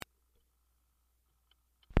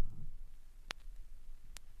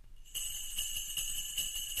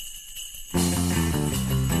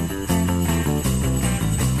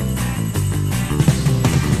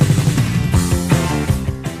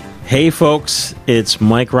Hey folks, it's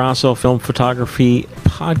Mike Rosso, Film Photography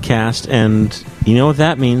Podcast, and you know what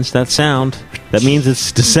that means, that sound? That means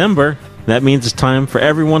it's December. That means it's time for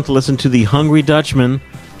everyone to listen to The Hungry Dutchman,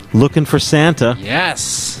 Looking for Santa.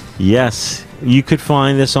 Yes. Yes, you could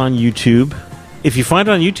find this on YouTube. If you find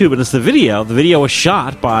it on YouTube and it's the video was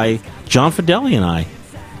shot by John Fideli and I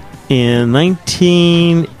in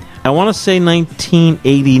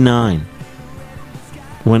 1989.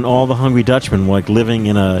 When all the Hungry Dutchmen were like living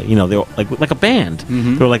in a, they were like a band.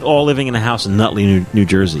 Mm-hmm. They were like all living in a house in Nutley, New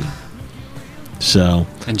Jersey. So.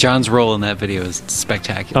 And John's role in that video is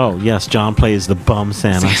spectacular. Oh yes, John plays the bum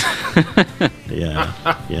Santa.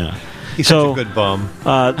 yeah. He's such a good bum.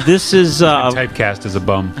 This is typecast as a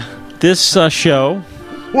bum. This show.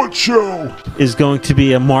 What show? Is going to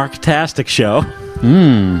be a Mark-tastic show.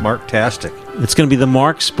 Mark-tastic. It's going to be the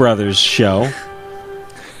Marx Brothers show.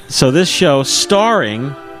 So this show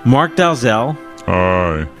starring Mark Dalzell.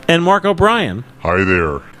 Hi. And Mark O'Brien. Hi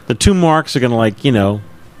there. The two Marks are going to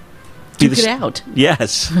duke it out.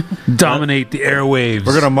 Yes. Dominate the airwaves.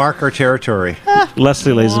 We're going to mark our territory.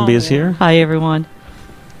 Leslie Lazenby is here. Hi, everyone.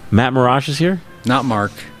 Matt Marash is here. Not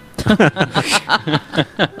Mark.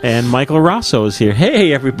 And Michael Rosso is here.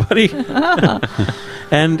 Hey, everybody.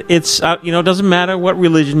 And it's, it doesn't matter what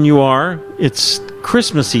religion you are. It's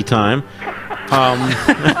Christmassy time.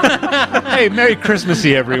 Hey, Merry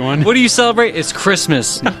Christmassy, everyone. What do you celebrate? It's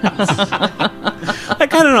Christmas. I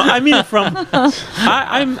kind of know. I mean it from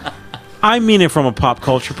I mean it from a pop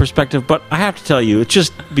culture perspective, but I have to tell you, it's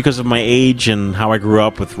just because of my age and how I grew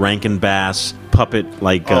up with Rankin Bass, puppet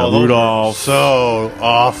like Rudolph. So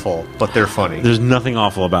awful, but they're funny. There's nothing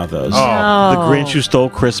awful about those. Oh. The Grinch Who Stole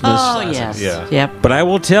Christmas. Oh, yes. Yeah. Yep. But I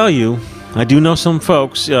will tell you, I do know some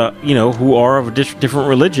folks, who are of a different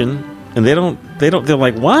religion, and they're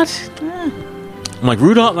like, what? I'm like,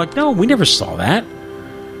 Rudolph? Like, no, we never saw that.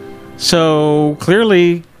 So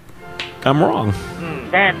clearly, I'm wrong.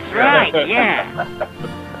 That's right, yeah.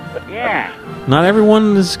 Yeah. Not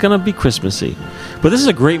everyone is going to be Christmassy. But this is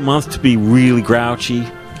a great month to be really grouchy,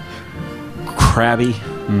 crabby,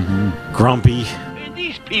 grumpy.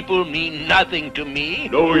 These people mean nothing to me.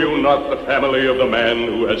 Know you not the family of the man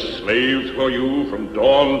who has slaved for you from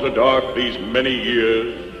dawn to dark these many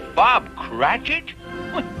years? Bob Cratchit?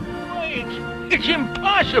 Why, it's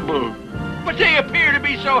impossible. But they appear to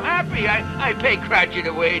be so happy. I pay Cratchit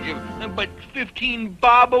a wage of but 15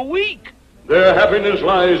 bob a week. Their happiness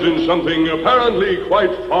lies in something apparently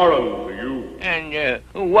quite foreign to you. And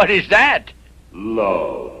what is that?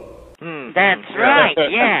 Love. That's right,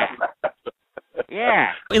 yeah.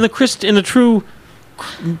 Yeah. In the true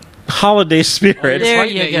holiday spirit. There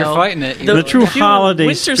you go. You're fighting it. The true holiday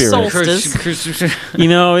winter spirit. solstice.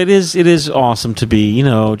 It is awesome to be,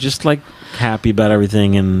 just like happy about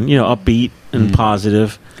everything and, upbeat and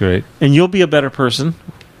positive. Great. And you'll be a better person.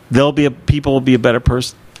 People will be a better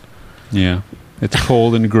person. Yeah. It's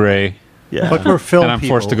cold and gray. Yeah. But we're film And I'm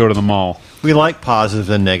people. forced to go to the mall. We like positives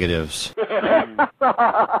and negatives.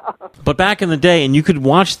 But back in the day, and you could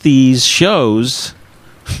watch these shows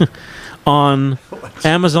on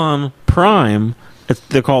Amazon Prime.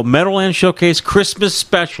 They're called Meadowland Showcase Christmas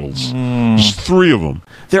Specials. There's 3 of them.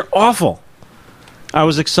 They're awful. I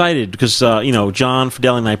was excited because John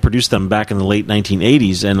Fideli and I produced them back in the late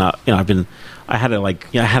 1980s, and I had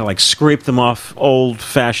to scrape them off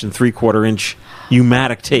old-fashioned 3/4-inch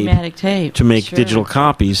pneumatic tape to make digital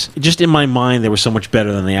copies. Just in my mind, they were so much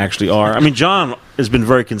better than they actually are. I mean, John has been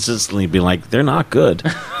very consistently being like, they're not good.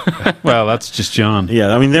 Well, that's just John.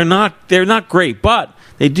 Yeah, I mean, they're not great, but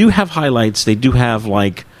they do have highlights. They do have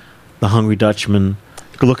like the Hungry Dutchman,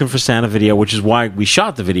 Looking for Santa video, which is why we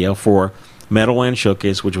shot the video for Meadowlands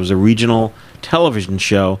Showcase, which was a regional television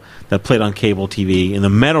show that played on cable TV in the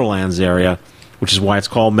Meadowlands area, which is why it's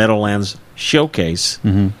called Meadowlands Showcase.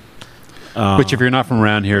 Which, if you're not from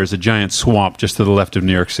around here, is a giant swamp just to the left of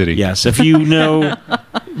New York City. Yes, if you know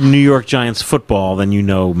New York Giants football, then you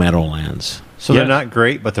know Meadowlands. So they're not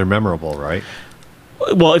great, but they're memorable, right?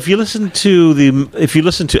 Well, if you listen to the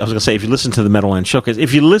Meadowlands Showcase,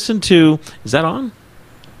 if you listen to, is that on?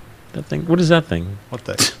 That thing? What is that thing? What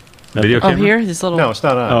the? Video camera? Here, this little. No, it's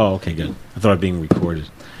not on. Oh, okay, good. I thought it was being recorded.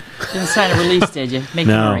 Didn't sign a release, did you? Make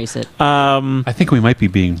them erase it. I think we might be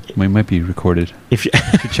recorded. If you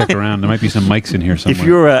check around, there might be some mics in here somewhere. If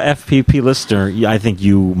you're a FPP listener, I think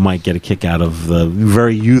you might get a kick out of the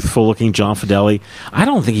very youthful-looking John Fideli. I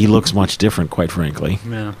don't think he looks much different, quite frankly.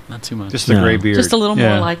 No, not too much. Just the gray beard. Just a little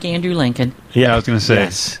more like Andrew Lincoln. Yeah, I was going to say.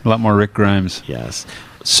 Yes. A lot more Rick Grimes. Yes.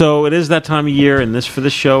 So it is that time of year, and for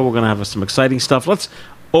this show, we're going to have some exciting stuff. Let's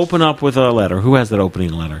open up with a letter. Who has that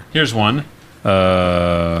opening letter? Here's one.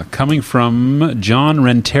 Coming from John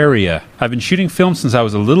Renteria. I've been shooting film since I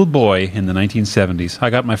was a little boy in the 1970s.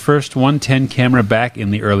 I got my first 110 camera back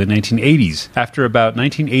in the early 1980s. After about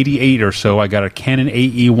 1988 or so, I got a Canon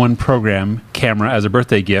AE-1 program camera as a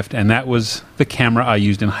birthday gift, and that was the camera I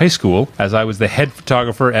used in high school, as I was the head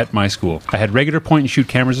photographer at my school. I had regular point-and-shoot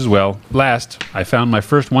cameras as well. Last, I found my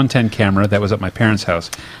first 110 camera that was at my parents'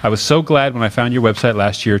 house. I was so glad when I found your website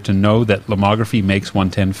last year to know that Lomography makes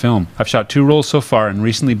 110 film. I've shot 2 rolls so far and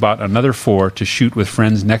recently bought another 4 to shoot with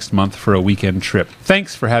friends next month for a weekend trip.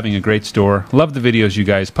 Thanks for having a great store. Love the videos you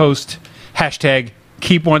guys post. Hashtag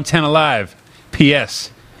keep 110 alive.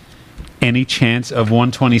 P.S. Any chance of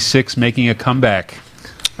 126 making a comeback?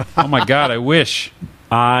 Oh my God, I wish.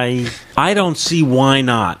 I don't see why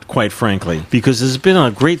not, quite frankly, because there's been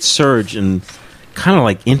a great surge in kind of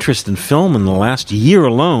like interest in film in the last year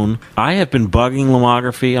alone. I have been bugging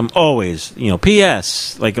Lomography. I'm always,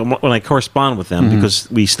 P.S. like when I correspond with them, because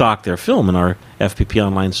we stock their film in our FPP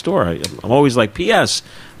online store. I'm always like, P.S.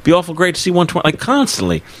 be awful great to see 120, like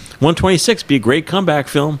constantly. 126 be a great comeback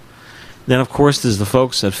film. Then, of course, there's the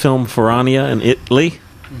folks at Film Forania in Italy.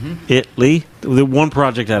 Italy, the one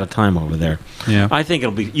project at a time over there. Yeah, I think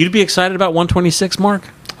it'll be. You'd be excited about 126, Mark?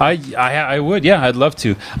 I would, yeah, I'd love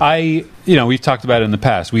to. We've talked about it in the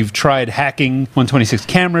past. We've tried hacking 126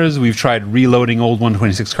 cameras. We've tried reloading old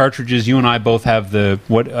 126 cartridges. You and I both have the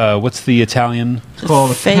what's the Italian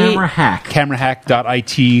called? Camera Hack.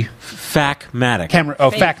 CameraHack.it. Facmatic.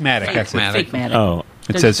 Facmatic. That's it. Fake-matic. Oh,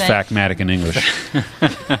 it Does says it say? Facmatic in English.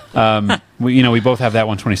 We both have that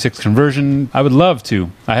 126 conversion. I would love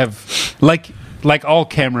to. I have like all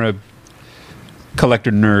camera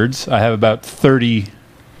collector nerds. I have about 30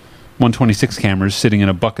 126 cameras sitting in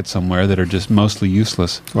a bucket somewhere that are just mostly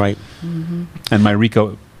useless. Right. And my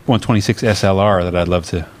Ricoh 126 SLR that I'd love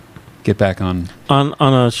to get back on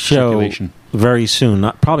a show circulation very soon.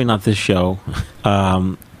 Probably not this show.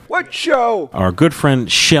 What show? Our good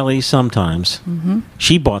friend Shelley, sometimes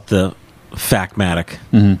she bought the Facmatic,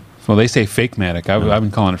 Well, they say Fakematic. I've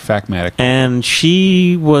been calling it Facmatic. and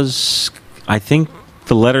she was, I think.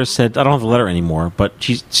 The letter said, I don't have the letter anymore, but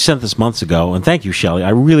she sent this months ago, and thank you, Shelley. I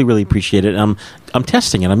really, really appreciate it. I'm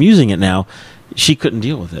testing it. I'm using it now. She couldn't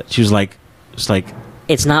deal with it. She was like,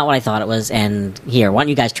 It's not what I thought it was, and here, why don't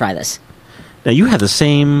you guys try this? now you had the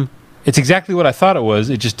same. It's exactly what I thought it was.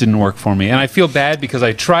 It just didn't work for me. And I feel bad because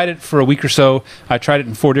I tried it for a week or so. I tried it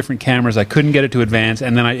in 4 different cameras. I couldn't get it to advance,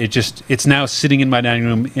 and then it's now sitting in my dining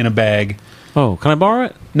room in a bag. Oh, can I borrow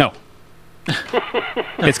it? No.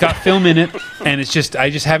 It's got film in it, and it's just I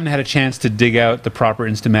just haven't had a chance to dig out the proper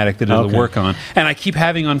Instamatic that it'll Okay. work on. And I keep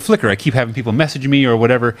having on Flickr, I keep having people message me or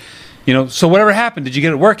whatever, so whatever happened, did you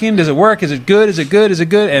get it working? Does it work? Is it good? Is it good? Is it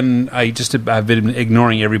good? And I've been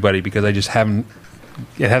ignoring everybody because I just haven't,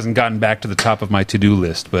 it hasn't gotten back to the top of my to-do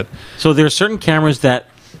list. But So there are certain cameras that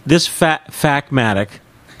this Facmatic,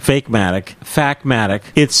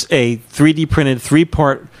 it's a 3D printed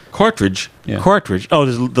 3-part cartridge. Yeah. Oh,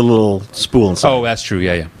 there's the little spool inside. oh, that's true.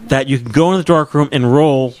 Yeah. That you can go in the darkroom and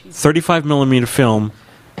roll 35 millimeter film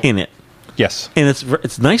in it, Yes. and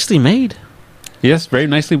it's nicely made. Yes, very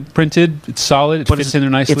nicely printed. It's solid. It fits in there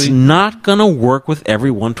nicely. It's not going to work with every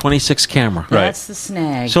 126 camera. Right. That's the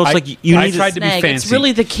snag. So it's I- like you I need tried to be snag. fancy. It's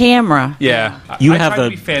really the camera. Yeah, You I have tried the- to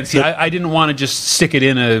be fancy. the- I didn't want to just stick it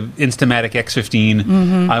in a Instamatic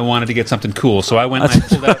X15. I wanted to get something cool, so I went and I That's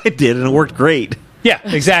pulled out. what I did, and it worked great. Yeah,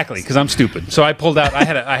 exactly, because I'm stupid. So I pulled out. I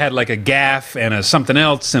had like a gaff and a something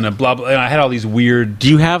else and a blah blah. And I had all these weird. Do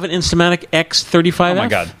you have an Instamatic X35F? Oh my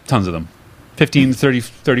god, tons of them. 15, 30,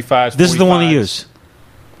 35. This is the one to 45s. use.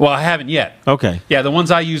 Well, I haven't yet. Okay. Yeah, the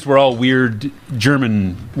ones I used were all weird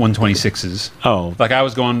German 126s. Oh. Like I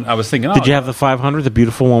was thinking. Oh, Did you have the 500, the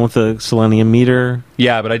beautiful one with the selenium meter?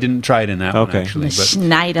 Yeah, but I didn't try it in that one Okay. actually. The But,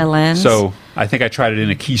 Schneider lens. so I think I tried it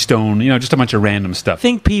in a Keystone. Just a bunch of random I stuff.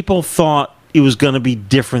 think people thought it was going to be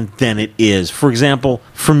different than it is. For example,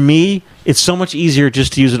 for me, it's so much easier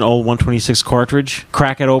just to use an old 126 cartridge,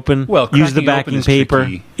 crack it open, Well, use the cracking open backing is paper.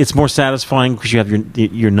 tricky. It's more satisfying because you have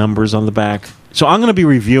your numbers on the back. So I'm going to be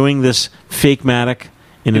reviewing this Fakematic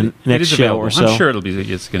in the It next is show available. or so. I'm sure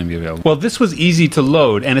it's going to be available. Well, this was easy to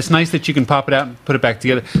load, and it's nice that you can pop it out and put it back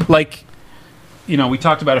together. Like, we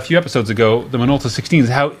talked about a few episodes ago, the Minolta 16s,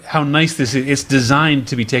 how nice this is. It's designed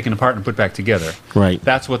to be taken apart and put back together. Right.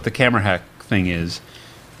 That's what the camera hack thing is.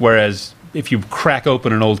 Whereas if you crack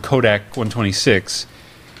open an old Kodak 126,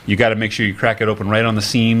 you got to make sure you crack it open right on the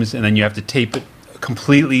seams, and then you have to tape it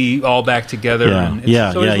completely all back together. Yeah, and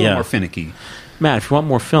yeah, so it's a little yeah. more finicky. Matt, if you want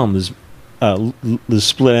more film, there's the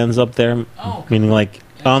split ends up there, Oh, meaning like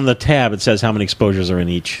on the tab it says how many exposures are in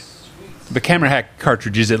each. The Camera Hack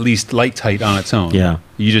cartridge is at least light tight on its own. Yeah.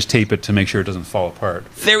 You just tape it to make sure it doesn't fall apart.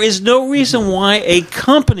 There is no reason why a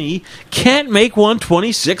company can't make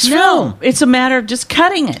 1/26 film. No, it's a matter of just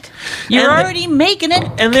cutting it. You're And- already making it.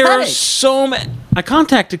 And there cut are it. so many. I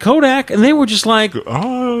contacted Kodak, and they were just like,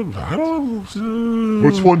 I don't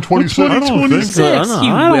What's 126? I don't think. 126, you you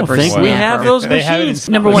I don't think we whippersnapper. have those They have it machines.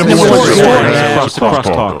 Number one. Number one.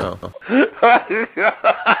 Crosstalk.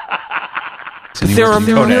 There are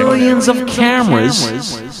millions of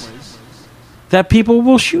cameras that people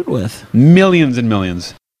will shoot with. Millions and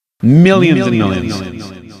millions. Millions and millions.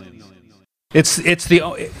 It's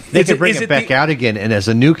the... They could bring it back out again, and as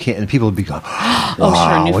a new and people would be going, Oh,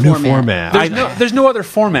 wow, sure, a new format. There's no other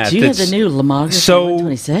format Do you have that's the new Lomography so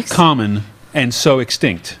 126? common and so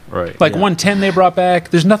extinct. Right. Like 110 they brought back.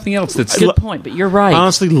 There's nothing else that's... Good point, but you're right.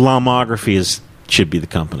 Honestly, Lomography should be the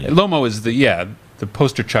company. Lomo is the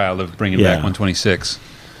poster child of bringing back 126.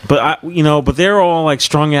 But but they're all like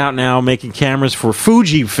strung out now, making cameras for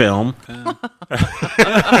Fujifilm.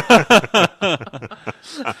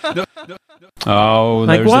 Oh,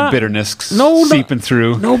 Like there's what? the bitterness seeping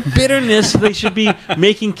through. No bitterness. They should be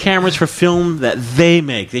making cameras for film that they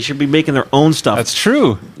make. They should be making their own stuff. That's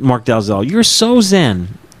true. Mark Dalzell, you're so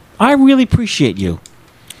zen. I really appreciate you.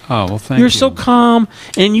 Oh, well, thank you. You're so calm,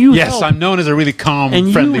 and you Yes, help, I'm known as a really calm,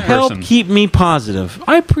 and friendly you help person. keep me positive.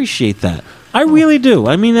 I appreciate that. I really do.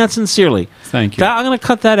 I mean that sincerely. Thank you. I'm going to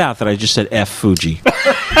cut that out that I just said F Fuji.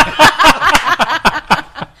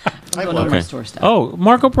 I'm going to my store stuff. Oh,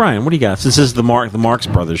 Mark O'Brien, what do you got? Since this is the Marx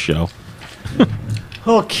Brothers show.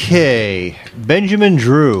 Okay, Benjamin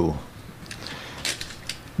Drew.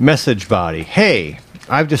 Message body. Hey,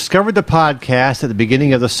 I've discovered the podcast at the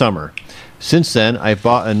beginning of the summer. Since then, I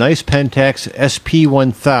bought a nice Pentax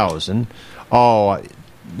SP1000. Oh,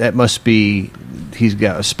 that must be, he's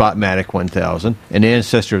got a Spotmatic 1000, an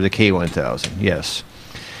ancestor of the K1000, yes.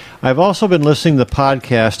 I've also been listening to the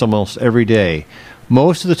podcast almost every day.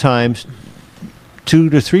 Most of the times, 2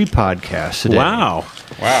 to 3 podcasts a day. Wow.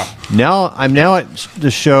 I'm now at the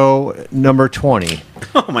show number 20.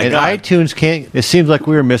 Oh, my and God. iTunes can't... It seems like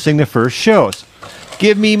we were missing the first shows.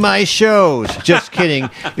 Give me my shows. Just kidding.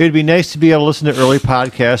 It would be nice to be able to listen to early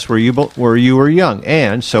podcasts where you were young.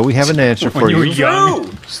 And so we have an answer for you were you.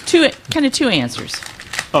 young. It's two answers.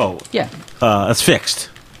 Oh, Yeah. that's fixed.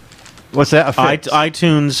 What's that? A fix?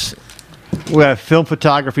 iTunes. We have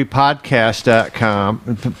filmphotographypodcast.com,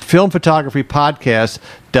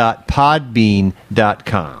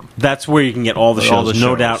 filmphotographypodcast.podbean.com. That's where you can get all the shows. All the No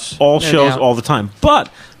shows. doubt. All No shows doubt. all the time. But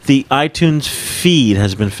the iTunes feed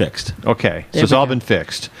has been fixed. Okay, so There it's we all go. been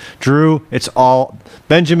fixed.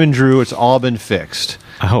 Benjamin Drew, it's all been fixed.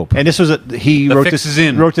 I hope. And this was he The wrote fix this is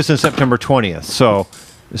in. wrote this on September 20th. So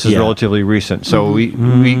this is Yeah. relatively recent. So we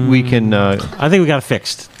can I think we got it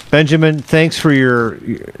fixed. Benjamin, thanks for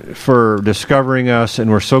discovering us,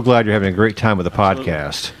 and we're so glad you're having a great time with the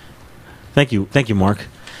podcast. Thank you, Mark.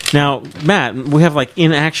 Now, Matt, we have like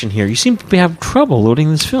in action here. You seem to have trouble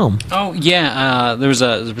loading this film. Oh yeah, there was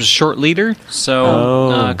a short leader, so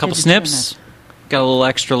a couple Had to snips, got a little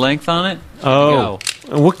extra length on it. Oh,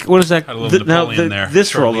 what is that? Had a little Napoleon there. This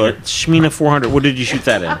Short roll, the leader. Shmina 400. What did you shoot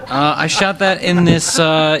that in? I shot that in this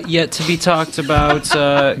yet to be talked about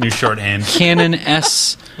New shorthand. Canon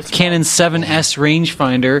 7S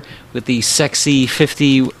rangefinder with the sexy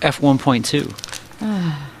 50 f1.2.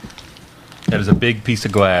 That is a big piece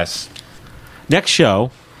of glass. Next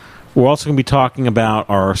show, we're also going to be talking about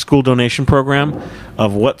our school donation program,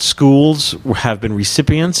 of what schools have been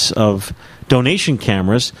recipients of donation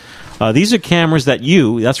cameras. These are cameras that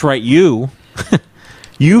that's right, you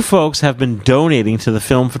folks have been donating to the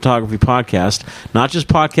Film Photography Podcast, not just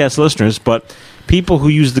podcast listeners, but people who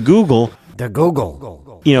use the Google. The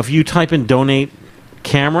Google. If you type in donate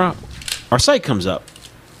camera, our site comes up.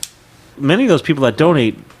 Many of those people that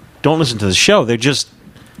donate don't listen to the show. They just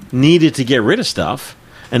needed to get rid of stuff,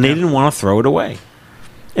 and they didn't want to throw it away.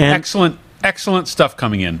 And Excellent stuff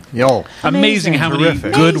coming in. Yo, Amazing how many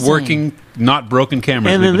Terrific. good Amazing. working, not broken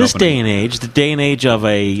cameras. And we've in been this opening. day and age, the day and age of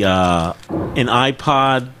an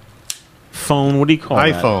iPod phone, what do you call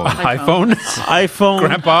iPhone. iPhone? that? iPhone.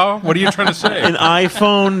 Grandpa, what are you trying to say? An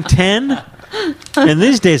iPhone 10. And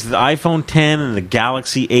these days, the iPhone 10 and the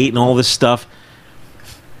Galaxy 8 and all this stuff,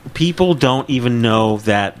 people don't even know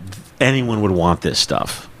that anyone would want this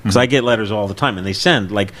stuff. Because I get letters all the time, and they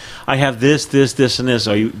send like, "I have this, this, this, and this.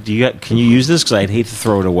 Can you use this? Because I'd hate to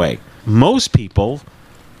throw it away." Most people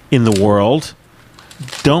in the world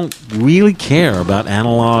don't really care about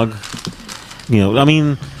analog.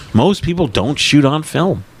 Most people don't shoot on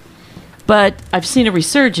film. But I've seen a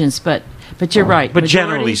resurgence, but But you're right. But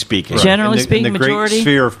Majority- generally speaking. Generally in the, speaking, in the majority. great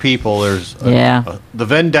sphere of people, there's Yeah. the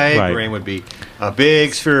Venn diagram Right. would be a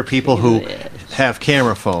big sphere of people who have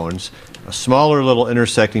camera phones, a smaller little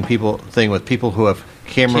intersecting thing with people who have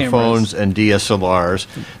camera Cameras. phones and DSLRs.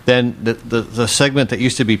 Then the segment that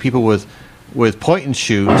used to be people with point and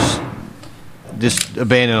shoots, just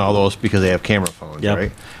abandon all those because they have camera phones, Yep.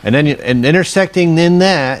 right? And then and intersecting in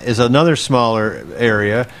that is another smaller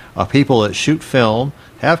area of people that shoot film,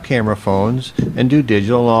 have camera phones, and do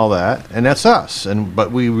digital and all that, and that's us.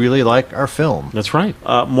 But we really like our film. That's right.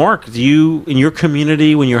 Mark, do you, in your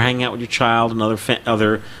community, when you're hanging out with your child and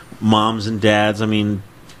other moms and dads, I mean,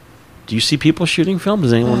 do you see people shooting film?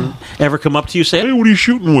 Does anyone ever come up to you and say, Hey, what are you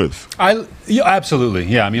shooting with? Yeah, absolutely.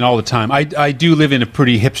 Yeah, I mean, all the time. I do live in a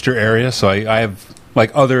pretty hipster area, so I have,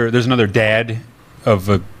 like, there's another dad of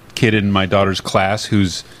a kid in my daughter's class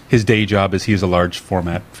whose his day job is he's a large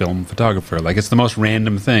format film photographer. Like, it's the most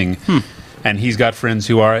random thing. And he's got friends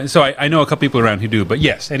who are, so I know a couple people around who do. But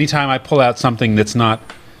yes, anytime I pull out something that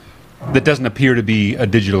doesn't appear to be a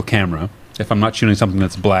digital camera, if I'm not shooting something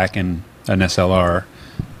that's black and an SLR,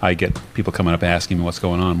 I get people coming up asking me what's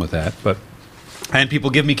going on with that. And people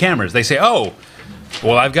give me cameras. They say, "Oh,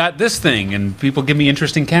 well, I've got this thing," and people give me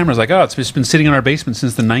interesting cameras. Like, "Oh, it's just been sitting in our basement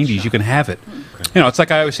since the '90s. You can have it." You know, it's like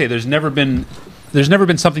I always say. There's never been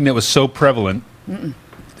something that was so prevalent.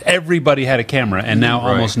 Everybody had a camera, and now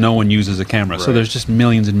almost no one uses a camera. So there's just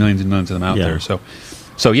millions and millions and millions of them out there.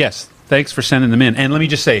 So yes, thanks for sending them in. And let me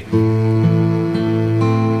just say,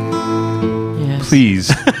 Yes.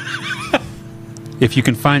 please, if you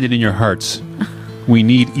can find it in your hearts, we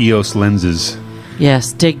need EOS lenses.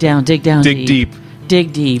 Yes. Dig down. Dig deep.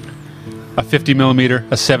 Dig deep. A 50 millimeter,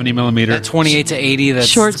 a 70 millimeter. That 28 to 80. That's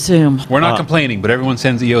Short zoom. We're not complaining, but everyone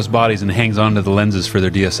sends EOS bodies and hangs on to the lenses for their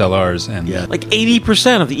DSLRs. And like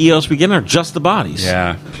 80% of the EOS we get are just the bodies.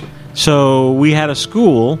 yeah, So we had a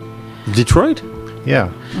school, Detroit?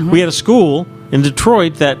 Yeah. We had a school in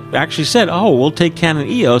Detroit that actually said, "Oh, we'll take Canon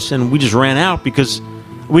EOS," and we just ran out because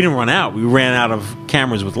we didn't run out. We ran out of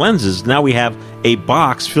cameras with lenses. Now we have a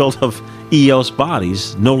box filled of EOS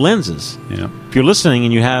bodies, no lenses. yeah. If you're listening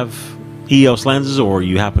and you have EOS lenses or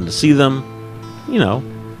you happen to see them,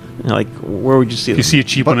 like where would you see If them? you see a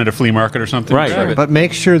cheap one at a flea market or something, Right. grab it. But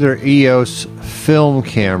make sure they're EOS film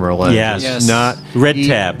camera lenses, Yes. not Red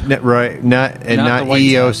tab. right? Not Not the white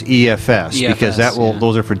EOS EFS, because that will yeah.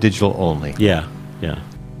 those are for digital only. Yeah.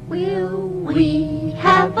 Will we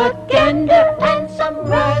have a gander and some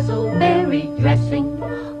razzleberry dressing?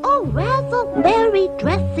 Oh, razzleberry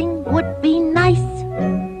dressing would be nice.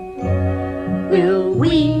 Will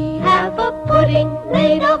we have a pudding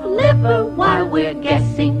made of liver while we're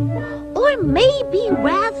guessing? Or maybe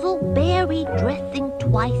razzleberry dressing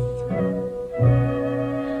twice?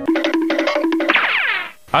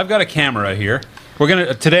 I've got a camera here. We're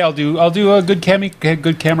gonna today. I'll do a good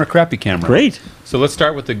camera, crappy camera. Great. So let's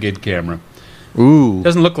start with the good camera. Ooh,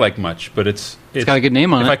 Doesn't look like much, but it's got a good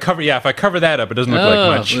name on if it. if I cover that up, it doesn't look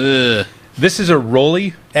like much. Ugh. This is a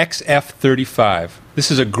Rolly XF35.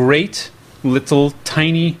 This is a great little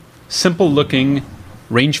tiny, simple-looking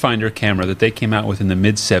rangefinder camera that they came out with in the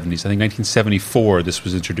mid-'70s. I think 1974 this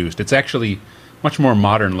was introduced. It's actually much more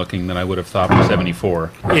modern-looking than I would have thought for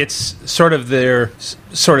 '74. It's sort of their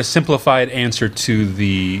sort of simplified answer to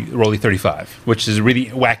the Rolly 35, which is a really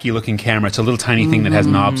wacky-looking camera. It's a little tiny thing that has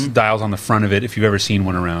knobs, dials on the front of it, if you've ever seen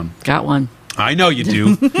one around. Got one. I know you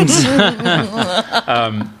do.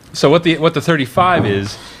 So what the 35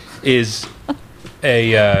 is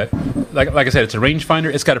a like I said, it's a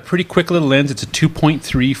rangefinder. It's got a pretty quick little lens. It's a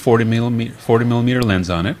 2.3 40 millimeter lens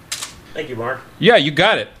on it. Thank you, Mark. Yeah, you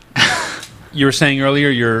got it. You were saying earlier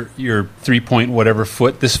your 3 point whatever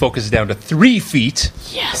foot. This focuses down to 3 feet.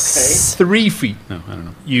 Yes. 3 feet. No, I don't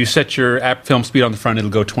know. You set your app film speed on the front.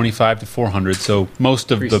 It'll go 25 to 400. So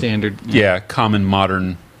most of Pretty the standard. yeah, common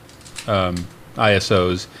modern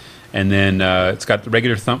ISOs. And then it's got the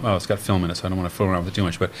regular thumb. Oh, it's got film in it, so I don't want to fool around with it too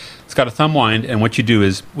much. But it's got a thumb wind, and what you do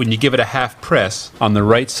is when you give it a half press on the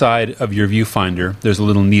right side of your viewfinder, there's a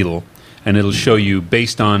little needle, and it'll show you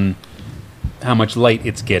based on how much light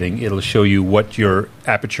it's getting. It'll show you what your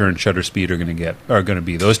aperture and shutter speed are going to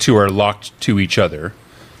be. Those two are locked to each other,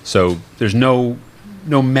 so there's no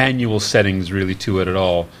manual settings really to it at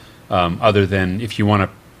all, other than if you want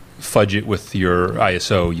to fudge it with your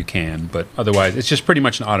ISO, you can, but otherwise it's just pretty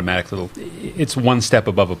much an automatic little, it's one step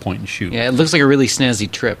above a point and shoot. Yeah, it looks like a really snazzy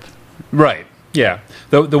trip. Right. Yeah.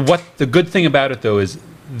 The good thing about it though is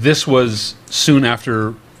this was soon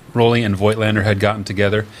after Rolly and Voigtlander had gotten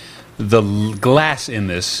together. The glass in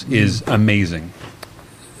this is amazing.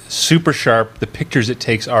 Super sharp. The pictures it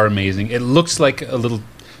takes are amazing. It looks like a little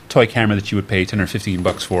toy camera that you would pay $10 or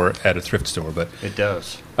 $15 for at a thrift store. But It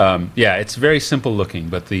does. yeah, it's very simple looking,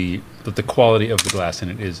 but the quality of the glass in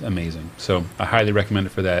it is amazing. So I highly recommend it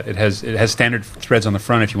for that. It has standard threads on the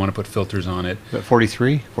front if you want to put filters on it.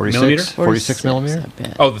 43, 46, Millimeter? 46 millimeter. I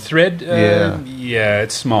bet. Oh, the thread? Yeah. Yeah,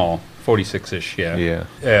 it's small. 46-ish, yeah. Yeah.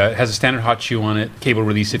 It has a standard hot shoe on it, cable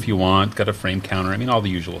release if you want, got a frame counter. I mean, all the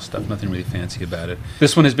usual stuff. Nothing really fancy about it.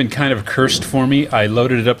 This one has been kind of cursed for me. I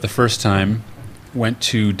loaded it up the first time, went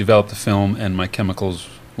to develop the film, and my chemicals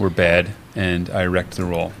were bad, and I wrecked the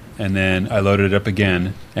roll. And then I loaded it up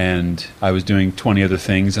again, and I was doing 20 other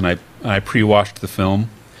things, and I pre-washed the film.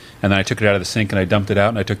 And then I took it out of the sink and I dumped it out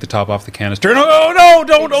and I took the top off the canister. And no,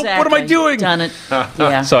 don't! What am I doing? Done it.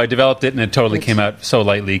 Yeah. So I developed it and it totally came out so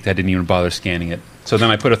light leaked I didn't even bother scanning it. So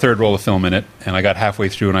then I put a third roll of film in it and I got halfway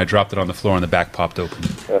through and I dropped it on the floor and the back popped open.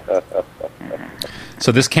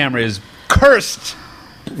 So this camera is cursed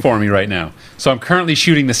for me right now. So I'm currently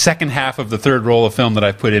shooting the second half of the third roll of film that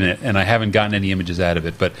I've put in it and I haven't gotten any images out of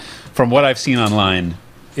it. But from what I've seen online,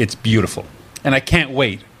 it's beautiful. And I can't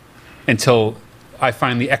wait until I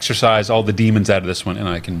finally exercise all the demons out of this one and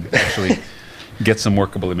I can actually get some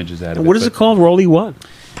workable images out of it. What is it called? Rolly what?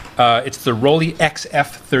 It's the Rolly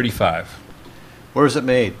XF35. Where is it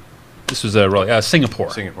made? This was a Rolly,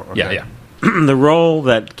 Singapore. Singapore, okay. Yeah. The roll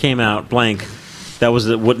that came out blank. That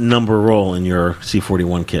was what number roll in your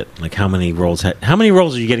C41 kit? Like how many rolls? How many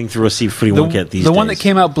rolls are you getting through a C41 kit these days? The one that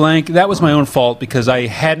came out blank, that was my own fault because I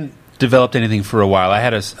hadn't developed anything for a while. I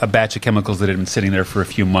had a batch of chemicals that had been sitting there for a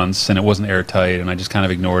few months and it wasn't airtight and I just kind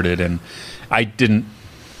of ignored it and I didn't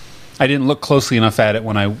look closely enough at it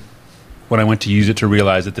when I went to use it to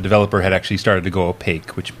realize that the developer had actually started to go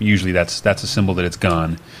opaque, which usually that's a symbol that it's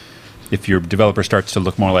gone. If your developer starts to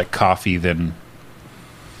look more like coffee than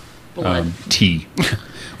tea.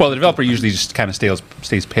 Well, the developer usually just kind of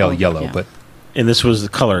stays pale yellow, yeah. but And this was the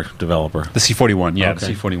color developer. the C41, yeah, Okay.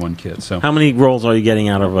 the C41 kit. So How many rolls are you getting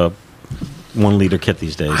out of a 1 liter kit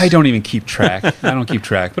these days? I don't even keep track. I don't keep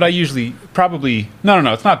track, but I usually probably no.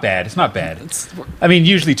 It's not bad. It's not bad. I mean,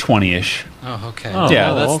 usually 20-ish. Oh, okay. Oh,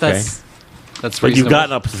 Yeah, oh, okay. That's But you've reasonable.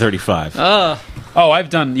 gotten up to 35. Oh, I've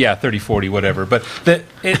done 30, 40, whatever. But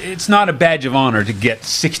it's not a badge of honor to get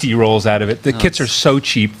 60 rolls out of it. The kits are so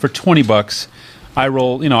cheap for $20. I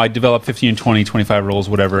roll, I develop 15, 20, 25 rolls,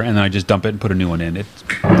 whatever, and then I just dump it and put a new one in.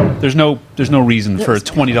 There's no reason for a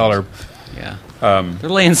 $20. Yeah. They're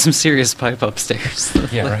laying some serious pipe upstairs.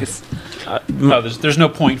 Yeah, right. No, there's no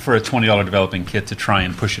point for a $20 developing kit to try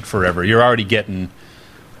and push it forever. You're already getting,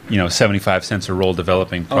 75 cents a roll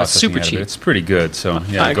developing processing super out of cheap. it. It's pretty good. So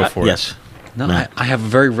go for it. Yes. No, Matt. I have a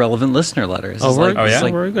very relevant listener letter. This is very, like- it's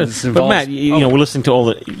like- very good. this But involves- Matt, we're listening to all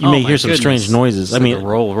the. You Oh, may my hear some goodness. strange noises. So I mean, the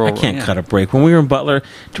roll, I can't yeah. cut a break. When we were in Butler, do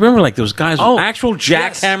you remember like those guys Oh, with actual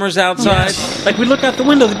yes. jackhammers outside? Like we look out the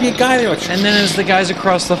window, there'd be a guy there. Like, And then there's the guys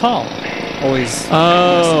across the hall. Always.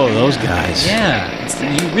 oh, those guys. Yeah.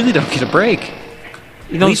 You really don't get a break.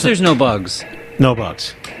 You At know, least there's no bugs. no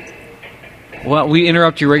bugs. Well, we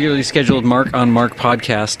interrupt your regularly scheduled Mark on Mark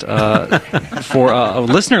podcast for a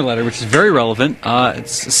listener letter, which is very relevant.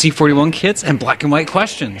 It's C41 kits and black and white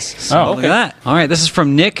questions. So look at that. All right, this is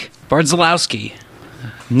from Nick Bardzalowski.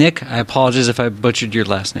 Nick, I apologize if I butchered your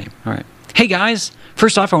last name. All right. Hey, guys.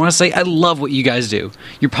 First off, I want to say I love what you guys do.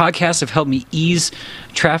 Your podcasts have helped me ease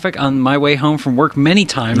traffic on my way home from work many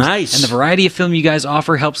times. Nice. And the variety of film you guys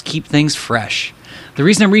offer helps keep things fresh. The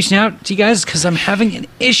reason I'm reaching out to you guys is because I'm having an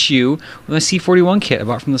issue with my C41 kit I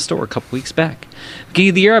bought from the store a couple weeks back. Beginning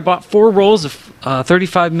of the year, I bought 4 rolls of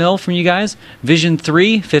 35mm from you guys, Vision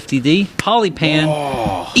 3 50D,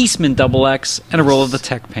 Polypan, Eastman XX, and a roll of the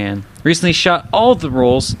Tech Pan. Recently shot all of the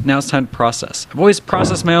rolls. Now it's time to process. I've always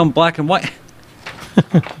processed my own black and white,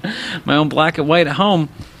 at home.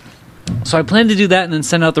 So I plan to do that and then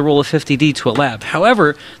send out the roll of 50D to a lab.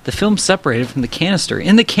 However, the film separated from the canister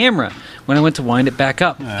in the camera when I went to wind it back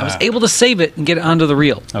up. I was able to save it and get it onto the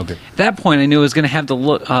reel. Okay. At that point, I knew I was going to have to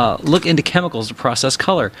look into chemicals to process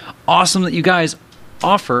color. Awesome that you guys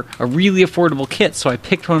offer a really affordable kit, so I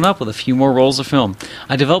picked one up with a few more rolls of film.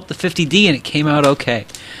 I developed the 50D and it came out okay.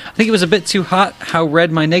 I think it was a bit too hot how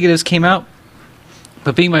red my negatives came out.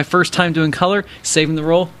 But being my first time doing color, saving the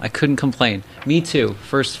roll, I couldn't complain. Me too.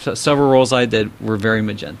 First several rolls I did were very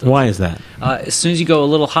magenta. Why is that? As soon as you go a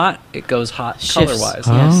little hot, it goes hot Shifts. color-wise.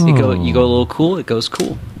 Oh. You go a little cool, it goes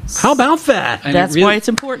cool. How about that? And That's it really- why it's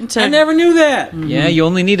important to. I never knew that. Yeah, you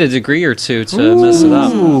only need a degree or two to mess it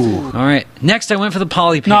up. All right. Next, I went for the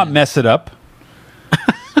Polypan. Not mess it up.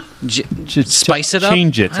 Just spice it up?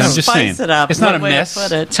 Change it. I don't I'm just Spice saying. it up. It's not a What way to mess.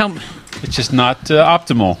 put it. Tell me. It's just not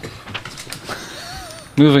optimal.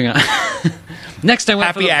 Moving on. Next, I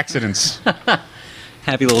went for Happy the, accidents.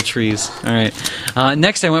 Happy little trees. All right.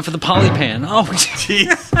 Next, I went for the Polypan. Oh,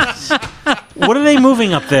 jeez. What are they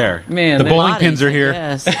moving up there? Man, The they- bowling pins are here.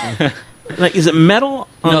 Yes. Like, is it metal?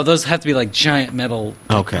 No, those have to be like giant metal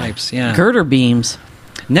Okay. pipes. Yeah. Girder beams.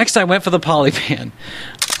 Next, I went for the Polypan.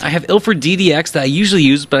 I have Ilford DDX that I usually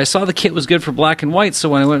use, but I saw the kit was good for black and white, so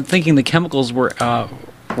when I went thinking the chemicals were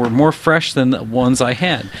more fresh than the ones I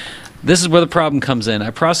had. This is where the problem comes in. I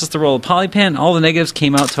processed the roll of Polypan, and all the negatives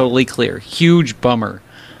came out totally clear. Huge bummer.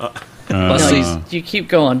 Plus these- You keep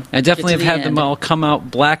going. I definitely have had them all come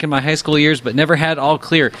out black in my high school years, but never had all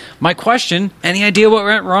clear. My question, any idea what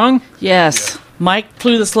went wrong? Yes. Mike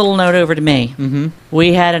flew this little note over to me. Mm-hmm.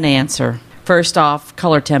 We had an answer. First off,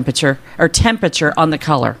 color temperature, or temperature on the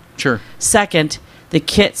color. Sure. Second, the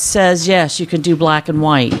kit says, yes, you can do black and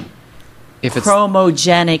white. If it's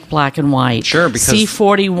Chromogenic black and white. Sure, because-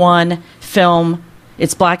 C41 film.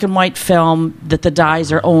 It's black and white film that the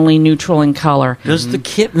dyes are only neutral in color. Does the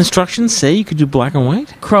kit instructions say you could do black and white?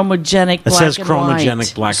 Chromogenic It black says and chromogenic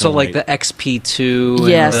white. black so and like white. the XP2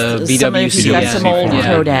 Yes, and the some of you got some old Yeah.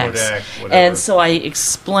 Kodaks. Kodak, whatever. And so I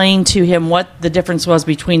explained to him what the difference was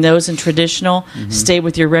between those and traditional. Stay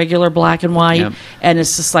with your regular black and white. Yep. And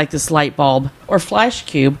it's just like this light bulb or flash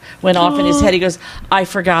cube went off in his head. He goes, I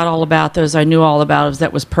forgot all about those. I knew all about it.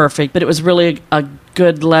 That was perfect. But it was really a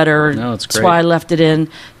good letter. No, it's That's great. why I left it in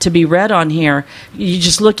to be read on here. You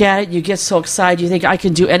just look at it, you get so excited, you think I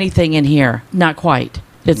can do anything in here. Not quite.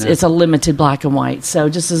 It's a limited black and white. So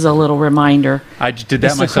just as a little reminder. I just did that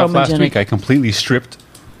It's the myself last chromogenic. week. I completely stripped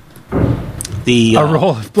The a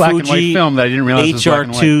roll of black and white Fuji film that I didn't realize was black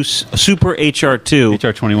and white. HR2 Super HR2.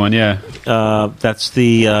 HR21, yeah, That's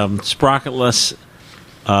the sprocketless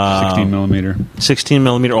 16 millimeter. 16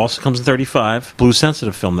 millimeter. Also comes in 35. Blue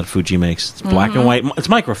sensitive film that Fuji makes. It's black and white. It's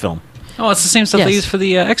microfilm. Oh, it's the same stuff Yes. they use for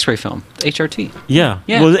the X-ray film, HRT. Yeah.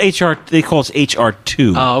 Yeah. Well, the HR they call it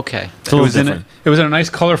HR2. Oh, okay. It's a little different. It was in a nice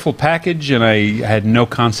colorful package, and I had no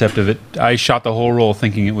concept of it. I shot the whole roll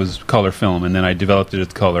thinking it was color film, and then I developed it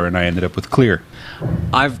with color, and I ended up with clear.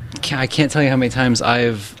 I can't tell you how many times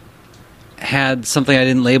I've had something I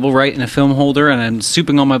didn't label right in a film holder, and I'm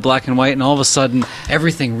souping on my black and white, and all of a sudden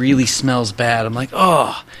everything really smells bad. I'm like,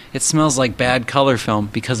 oh, it smells like bad color film,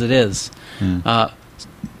 because it is.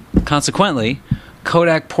 Consequently,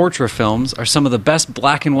 Kodak Portra films are some of the best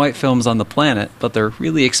black and white films on the planet, but they're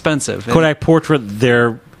really expensive. And Kodak Portra,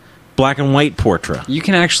 they're black and white Portra. you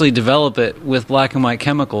can actually develop it with black and white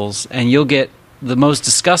chemicals, and you'll get the most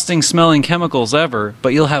disgusting smelling chemicals ever, but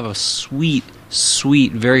you'll have a sweet,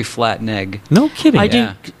 very flat neg. No kidding. I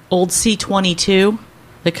Yeah. do old C22.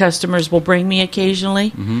 The customers will bring me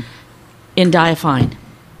occasionally in Diafine.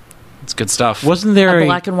 It's good stuff. Wasn't there A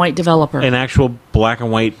black and white developer. an actual black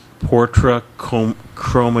and white Portra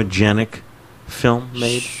chromogenic film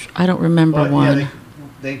made? I don't remember one.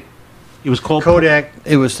 They It was called Kodak.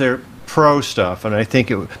 It was their pro stuff, and I think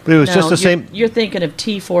but it was just the same. You're thinking of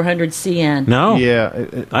T400CN. No. Yeah,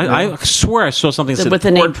 I swear I saw something that said with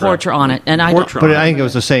the name Portra. Portra on it, and I don't, Portra. but I think it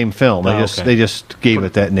was the same film. Oh, okay. They just gave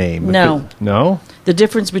it that name. No. No. the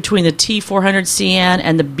difference between the T400CN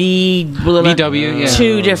and the BW, yeah.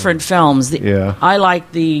 two different films. Yeah. I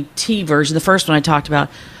like the T version, the first one I talked about.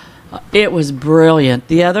 It was brilliant.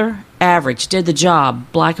 The other, average, did the job,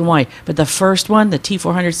 black and white. But the first one, the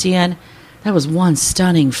T400CN, that was one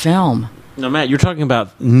stunning film. No, Matt, you're talking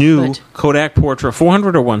about new But- Kodak Portra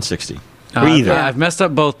 400 or 160? Or either. I've messed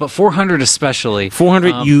up both, but 400 especially.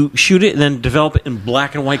 400, you shoot it and then develop it in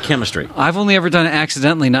black and white chemistry. I've only ever done it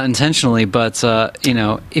accidentally, not intentionally. But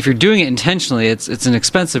if you're doing it intentionally, it's an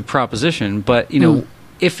expensive proposition. But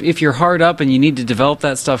if you're hard up and you need to develop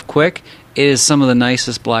that stuff quick, it is some of the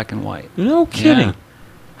nicest black and white. No kidding. Yeah.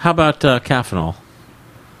 How about Caffenol?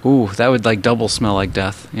 Ooh, that would like double smell like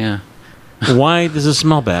death. Yeah. Why does it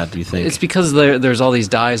smell bad, do you think? It's because there's all these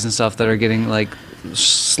dyes and stuff that are getting like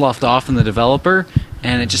sloughed off in the developer,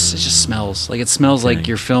 and it just smells like like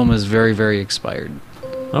your film is very, very expired.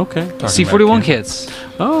 Okay. C41 kits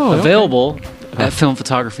available Okay. at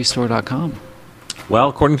filmphotographystore.com. Well,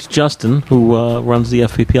 according to Justin, who runs the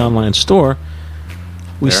FPP online store,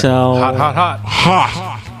 we sell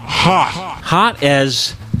hot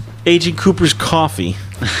as Agent Cooper's coffee.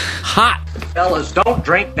 Hot. Fellas, don't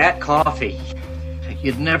drink that coffee.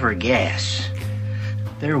 You'd never guess.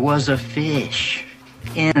 There was a fish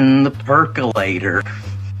in the percolator.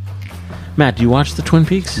 Matt, do you watch the Twin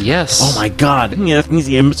Peaks? Yes. Oh my God! It's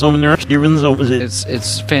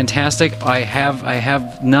fantastic. I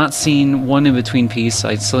have not seen one in between piece.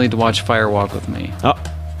 I still need to watch Firewalk with Me. Oh,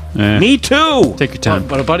 me too. Take your time.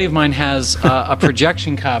 But a buddy of mine has a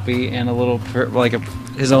projection copy and a little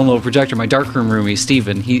his own little projector. My darkroom roomie,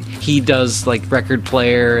 Steven, he does like record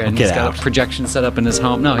player, and Get he's got out. a projection set up in his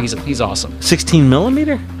home. No, he's awesome. 16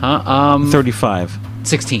 millimeter? Huh? 35.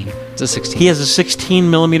 16. It's a 16. He has a 16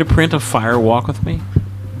 millimeter print of Fire Walk with Me.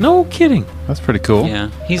 No kidding. That's pretty cool. Yeah,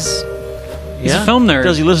 he's a film nerd.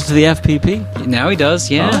 Does he listen to the FPP? Now he does.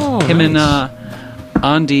 Yeah, Oh, him nice. and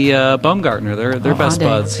Andy Baumgartner. They're best Andy.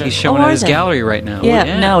 buds. He's Oh, showing are at his they? gallery right now.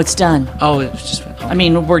 Yeah, no, it's done. Oh, it's just. I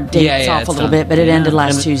mean, we're dates off it's a little done. bit, but it ended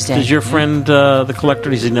last And Tuesday. Does your friend, the collector,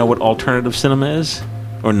 does he know what alternative cinema is?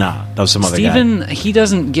 Or not? That was some other guy. Steven, he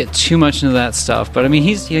doesn't get too much into that stuff, but I mean,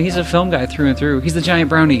 he's a film guy through and through. He's the giant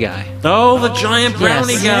brownie guy. Oh, the giant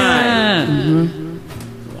brownie Yes. guy. Yeah.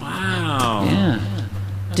 Wow. Yeah.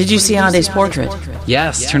 Did you see Andy's portrait?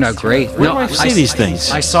 Yes, turned out great. Where do I see these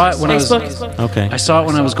things? I saw it when I Facebook? was. Okay. I saw it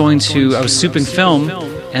when I was going to. I was souping film,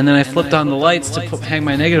 and then I flipped on the lights to hang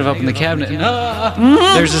my negative up in the cabinet, and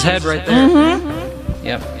there's his head right there.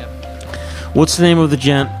 Yep. What's the name of the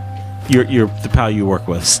gent, the pal you work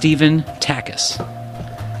with? Stephen Takis.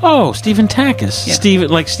 Oh, Stephen Takis.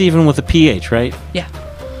 Yeah. Stephen with a PH, right? Yeah.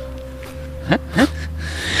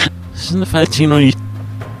 Isn't the fact you know you...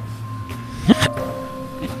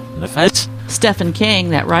 The fact... Stephen King,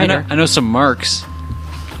 that writer. I know some marks.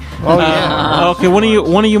 Oh, yeah. Okay, one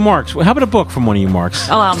of you marks. How about a book from one of you marks?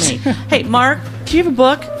 Allow me. Hey, Mark, do you have a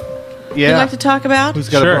book Yeah. you'd like to talk about? Who's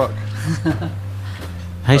got Sure. a book?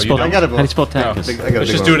 How do you spell, don't? I got a how do you spell book. Takis? I got a Let's big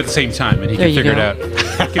just do one. it at the same time, and he There can you figure go.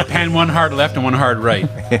 it out. He can pan one hard left and one hard right.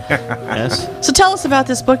 Yes. So tell us about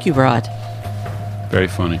this book you brought. Very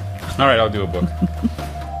funny. All right, I'll do a book.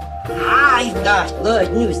 I've got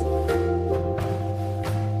good news.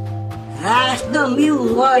 As the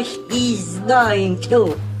mule wash is going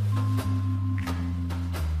to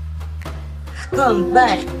come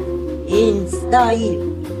back in style.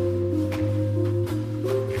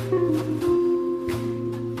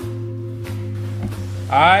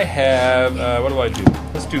 I have. What do I do?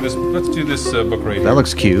 Let's do this. Let's do this book right here. That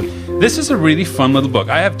looks cute. This is a really fun little book.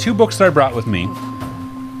 I have two books that I brought with me.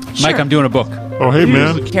 Mike, I'm doing a book. Oh, hey,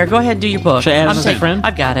 man. Here, go ahead and do your book. Should I add I'm as a taking- friend?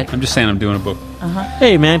 I've got it. I'm just saying I'm doing a book.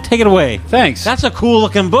 Hey, man, take it away. Thanks. That's a cool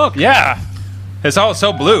looking book. Yeah. It's all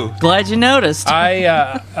so blue. Glad you noticed.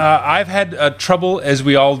 I've had trouble, as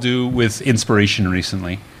we all do, with inspiration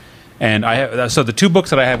recently, and I have, so the two books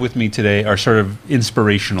that I have with me today are sort of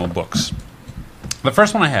inspirational books. The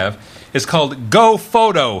first one I have is called "Go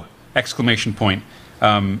Photo!" Exclamation point,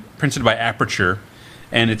 printed by Aperture,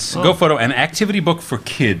 and it's Go Photo, an activity book for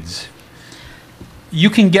kids. You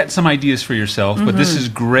can get some ideas for yourself, but this is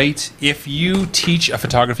great if you teach a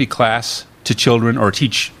photography class to children or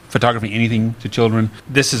teach photography anything to children.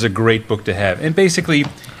 This is a great book to have. And basically,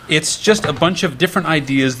 it's just a bunch of different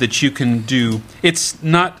ideas that you can do. It's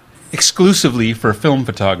not exclusively for film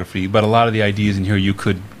photography, but a lot of the ideas in here you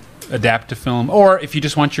could adapt to film. Or if you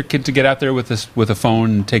just want your kid to get out there with a phone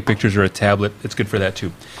and take pictures or a tablet, it's good for that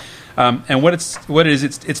too. And what it is,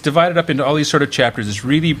 it's divided up into all these sort of chapters. It's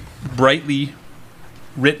really brightly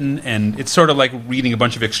written, and it's sort of like reading a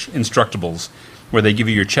bunch of instructables where they give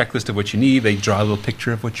you your checklist of what you need, they draw a little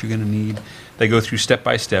picture of what you're going to need, they go through step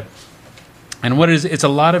by step. And what it is, it's a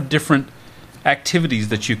lot of different activities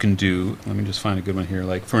that you can do. Let me just find a good one here.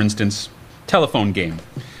 Like, for instance, telephone game.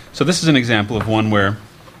 So this is an example of one where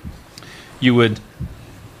you would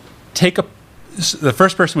the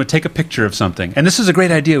first person would take a picture of something. And this is a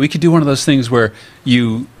great idea. We could do one of those things where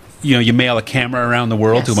you mail a camera around the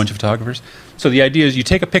world to a bunch of photographers. So the idea is you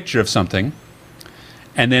take a picture of something,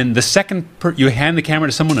 and then the second you hand the camera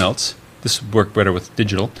to someone else. This would work better with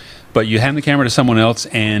digital, but you hand the camera to someone else,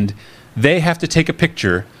 and they have to take a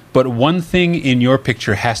picture, but one thing in your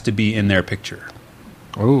picture has to be in their picture.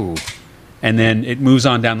 Ooh. And then it moves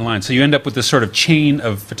on down the line. So you end up with this sort of chain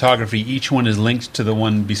of photography. Each one is linked to the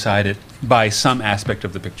one beside it by some aspect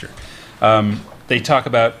of the picture. They talk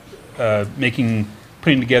about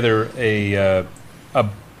putting together a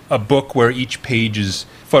book where each page is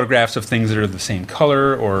photographs of things that are the same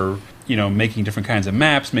color, or making different kinds of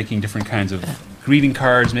maps, making different kinds of greeting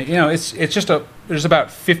cards. It's just there's about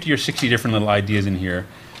 50 or 60 different little ideas in here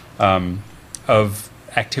of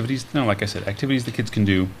activities. No, like I said, activities the kids can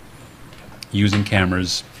do using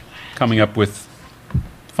cameras, coming up with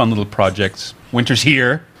fun little projects. Winter's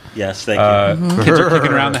here. Yes, thank you. Kids are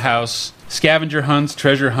kicking around the house. Scavenger hunts,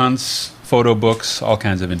 treasure hunts, photo books, all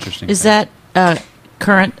kinds of interesting Is things. that a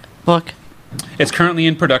current book? It's currently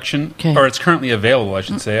in production, or it's currently available, I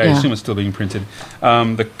should say. I Yeah. assume it's still being printed.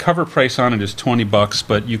 The cover price on it is $20,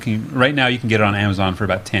 but right now you can get it on Amazon for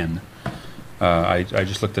about $10. I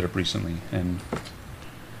just looked it up recently, and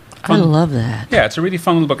I love that. yeah, it's a really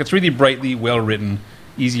fun little book. It's really brightly well written,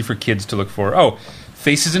 easy for kids to look for. Oh,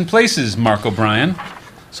 Faces and Places, Mark O'Brien.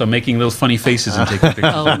 So making little funny faces and taking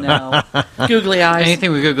pictures. Oh, no. Googly eyes.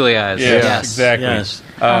 Anything with googly eyes. Yes, exactly. Yes.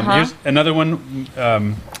 Here's another one.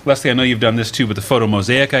 Leslie, I know you've done this too, but the photo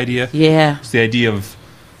mosaic idea. Yeah. It's the idea of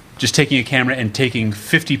just taking a camera and taking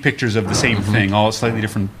 50 pictures of the same thing, all at slightly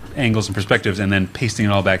different angles and perspectives, and then pasting it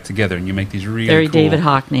all back together, and you make these really Very cool... David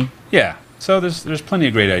Hockney. Yeah. So there's plenty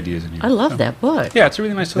of great ideas in here. I love that book. Yeah, it's a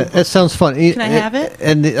really nice little book. That sounds fun. Can I have it?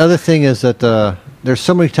 And the other thing is that there's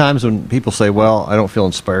so many times when people say, well, I don't feel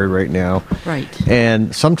inspired right now. Right.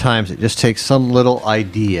 And sometimes it just takes some little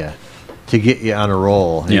idea to get you on a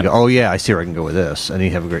roll. And Yeah. you go, oh, yeah, I see where I can go with this. And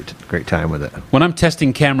you have a great time with it. When I'm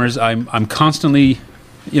testing cameras, I'm constantly,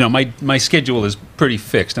 my schedule is pretty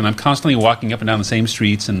fixed, and I'm constantly walking up and down the same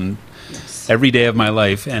streets and every day of my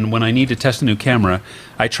life. And when I need to test a new camera,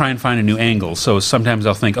 I try and find a new angle. So sometimes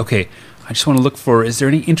I'll think, okay, I just want to look for, is there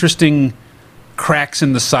any interesting cracks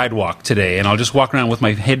in the sidewalk today? And I'll just walk around with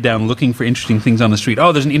my head down looking for interesting things on the street.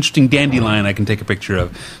 Oh, there's an interesting dandelion I can take a picture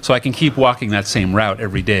of. So I can keep walking that same route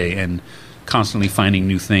every day and constantly finding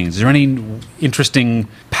new things. Is there any interesting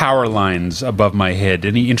power lines above my head?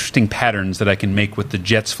 Any interesting patterns that I can make with the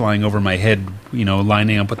jets flying over my head,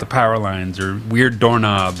 lining up with the power lines, or weird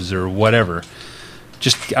doorknobs or whatever?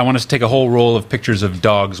 I want to take a whole roll of pictures of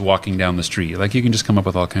dogs walking down the street. Like, you can just come up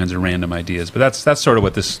with all kinds of random ideas. But that's sort of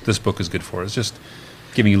what this book is good for. It's just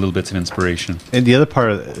giving you little bits of inspiration. And the other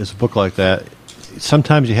part of it is a book like that.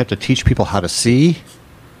 Sometimes you have to teach people how to see.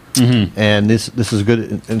 Mm-hmm. And this is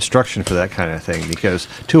good instruction for that kind of thing, because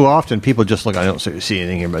too often people just look, I don't see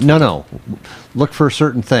anything here. But no. Look for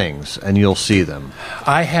certain things, and you'll see them.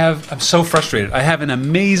 I'm so frustrated. I have an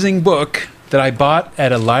amazing book that I bought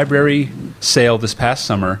at a library sale this past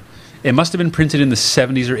summer. It must have been printed in the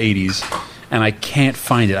 70s or 80s, and I can't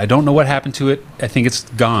find it. I don't know what happened to it. I think it's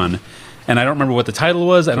gone. And I don't remember what the title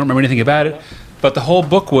was. I don't remember anything about it. But the whole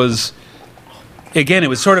book was, again, it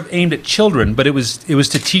was sort of aimed at children, but it was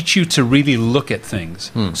to teach you to really look at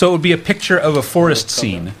things. So it would be a picture of a forest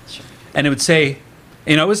scene, and it would say,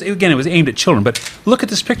 it was aimed at children, but look at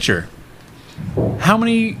this picture. How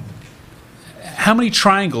many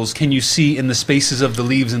triangles can you see in the spaces of the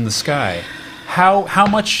leaves in the sky? How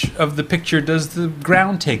much of the picture does the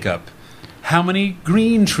ground take up? How many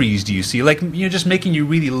green trees do you see? Just making you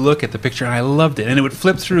really look at the picture, and I loved it. And it would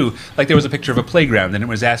flip through, like there was a picture of a playground, and it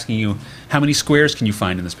was asking you, how many squares can you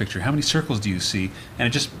find in this picture? How many circles do you see? And it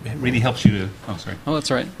just really helps you to, that's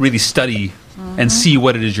right. really study and see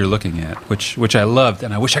what it is you're looking at, which I loved,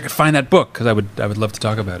 and I wish I could find that book, because I would love to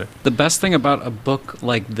talk about it. The best thing about a book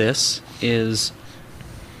like this is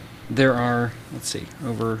there are,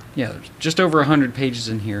 there's just over 100 pages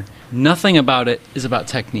in here. Nothing about it is about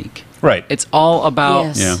technique. Right. It's all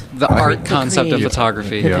about Yes. the art concept of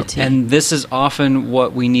photography. Creativity. And this is often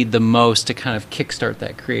what we need the most to kind of kickstart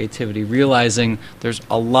that creativity, realizing there's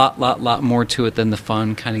a lot more to it than the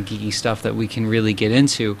fun, kind of geeky stuff that we can really get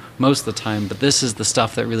into most of the time. But this is the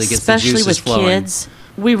stuff that really gets Especially the juices with flowing. kids,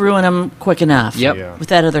 we ruin them quick enough. Yep. Yeah. With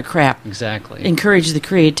that other crap. Exactly. Encourage the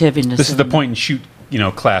creativity. This is the point and shoot,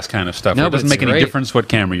 class kind of stuff. No, it but doesn't it's make any great. difference what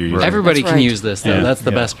camera you're using. Everybody That's can right. use this, though. Yeah. That's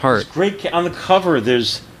the best part. Great. On the cover,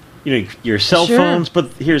 there's your cell Sure. phones,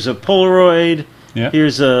 but here's a Polaroid. Yeah.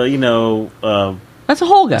 Here's a That's a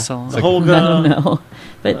Holga. That's all. Holga. I don't know.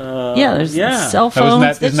 But there's cell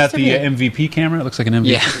phones. Isn't that the MVP camera? It looks like an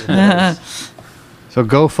MVP. Yeah. So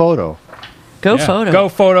go photo. Go Yeah. photo. Go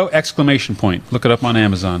photo! Exclamation point! Look it up on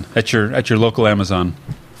Amazon at your local Amazon.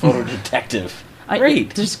 Photo detective. Great.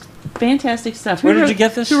 Great. There's fantastic stuff. Where did you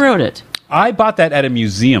get this? Who wrote it? I bought that at a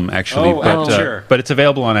museum actually, sure. but it's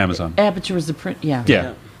available on Amazon. Aperture was the print. Yeah.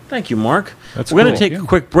 Yeah. Thank you, Mark. That's We're going to cool. take a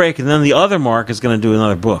quick break, and then the other Mark is going to do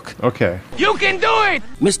another book. Okay. You can do it!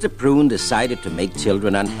 Mr. Prune decided to make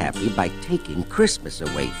children unhappy by taking Christmas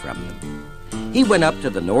away from them. He went up to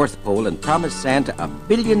the North Pole and promised Santa $1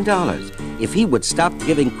 billion if he would stop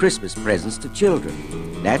giving Christmas presents to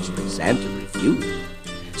children. Naturally, Santa refused.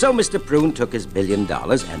 So Mr. Prune took his $1 billion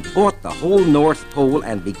and bought the whole North Pole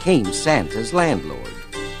and became Santa's landlord.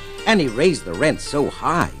 And he raised the rent so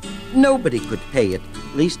high, nobody could pay it,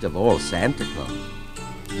 least of all Santa Claus.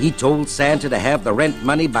 He told Santa to have the rent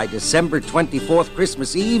money by December 24th,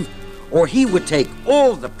 Christmas Eve, or he would take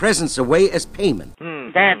all the presents away as payment.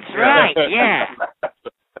 That's right, yeah.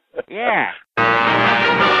 Yeah.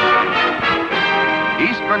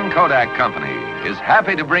 Eastman Kodak Company is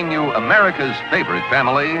happy to bring you America's favorite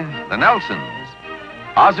family, the Nelsons.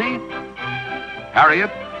 Ozzie,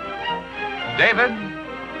 Harriet, David,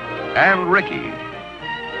 and Ricky.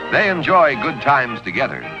 They enjoy good times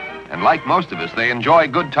together. And like most of us, they enjoy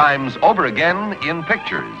good times over again in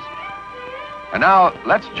pictures. And now,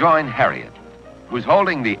 let's join Harriet, who's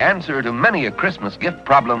holding the answer to many a Christmas gift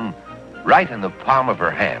problem right in the palm of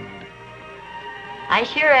her hand. I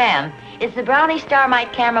sure am. It's the Brownie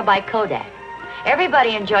Starmite camera by Kodak.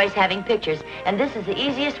 Everybody enjoys having pictures, and this is the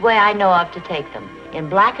easiest way I know of to take them, in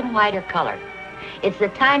black and white or color. It's the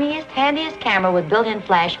tiniest, handiest camera with built-in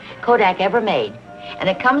flash Kodak ever made, and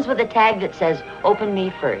it comes with a tag that says, "Open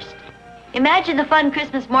me first." Imagine the fun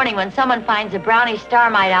Christmas morning when someone finds a Brownie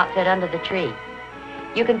Starmite outfit under the tree.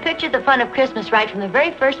 You can picture the fun of Christmas right from the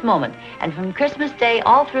very first moment, and from Christmas Day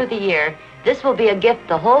all through the year, this will be a gift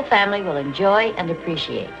the whole family will enjoy and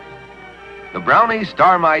appreciate. The Brownie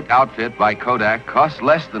Starmite outfit by Kodak costs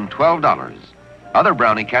less than $12. Other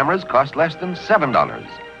Brownie cameras cost less than $7.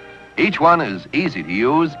 Each one is easy to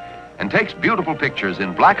use and takes beautiful pictures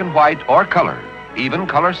in black and white or color, even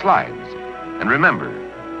color slides. And remember,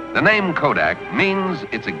 the name Kodak means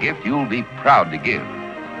it's a gift you'll be proud to give.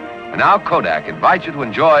 And now Kodak invites you to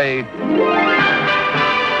enjoy...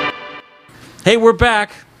 Hey, we're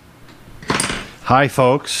back. Hi,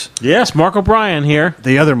 folks. Yes, Mark O'Brien here.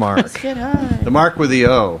 The other Mark. Let's get high. The Mark with the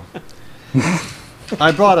O.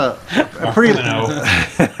 I brought a pretty...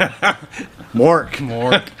 Mork.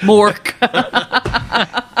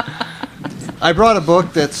 I brought a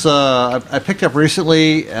book that's I picked up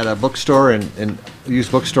recently at a bookstore in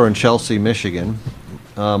used bookstore in Chelsea, Michigan.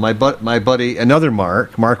 My buddy, another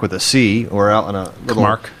Mark with a C, we're out on a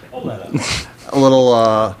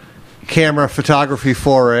little camera photography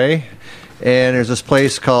foray, and there's this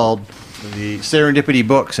place called the Serendipity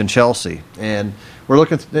Books in Chelsea, and we're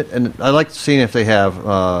looking and I like seeing if they have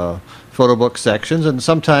photo book sections, and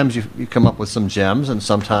sometimes you come up with some gems, and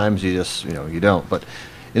sometimes you just you don't. But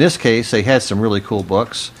in this case, they had some really cool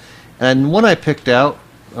books, and one I picked out.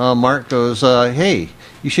 Mark goes, "Hey,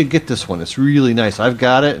 you should get this one. It's really nice. I've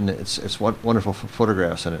got it, and it's wonderful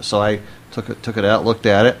photographs in it." So I took it out, looked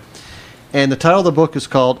at it, and the title of the book is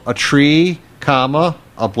called "A Tree,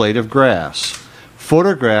 a Blade of Grass."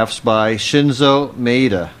 Photographs by Shinzo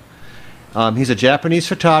Maeda. He's a Japanese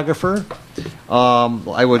photographer.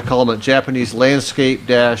 I would call him a Japanese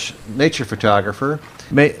landscape-nature photographer.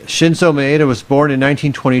 Shinzo Maeda was born in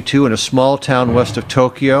 1922 in a small town west of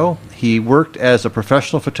Tokyo. He worked as a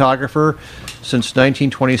professional photographer since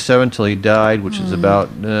 1927 till he died, which is about,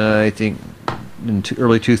 I think, in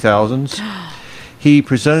early 2000s. He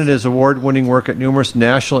presented his award-winning work at numerous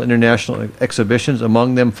national and international exhibitions,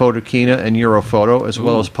 among them Photokina and Europhoto, as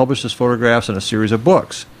well as published his photographs in a series of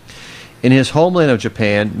books. In his homeland of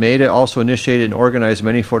Japan, Maeda also initiated and organized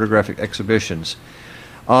many photographic exhibitions.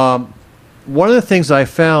 One of the things I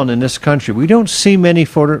found in this country, we don't see many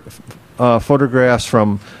photographs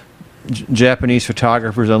from Japanese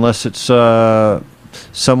photographers unless it's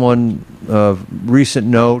someone of recent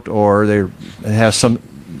note or they have some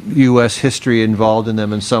U.S. history involved in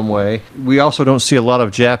them in some way. We also don't see a lot of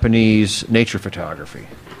Japanese nature photography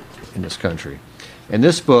in this country. And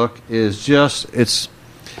this book is just, it's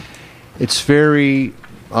very,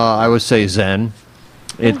 I would say, zen.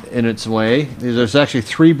 In its way. There's actually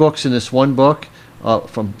 3 books in this one book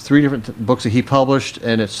from 3 different books that he published,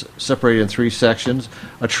 and it's separated in 3 sections.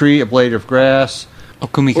 A Tree, a Blade of Grass.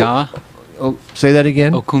 Okumikawa. Say that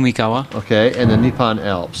again? Okumikawa. Okay, and the Nippon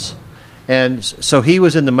Alps. And so he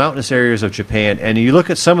was in the mountainous areas of Japan, and you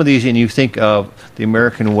look at some of these and you think of the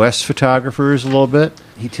American West photographers a little bit.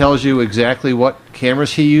 He tells you exactly what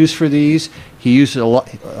cameras he used for these. He used a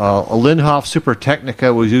Linhof Super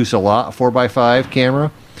Technica was used a lot, a 4x5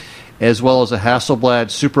 camera, as well as a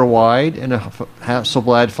Hasselblad Super Wide and a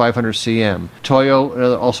Hasselblad 500cm.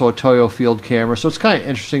 Toyo, also a Toyo field camera. So it's kind of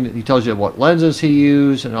interesting that he tells you what lenses he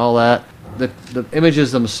used and all that. The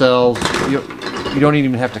images themselves, you don't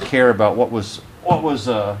even have to care about what was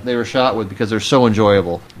they were shot with because they're so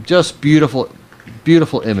enjoyable. Just beautiful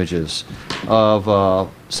images of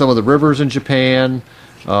some of the rivers in Japan.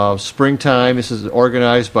 Springtime. This is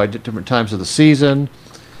organized by different times of the season.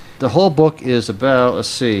 The whole book is about, let's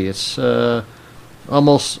see, it's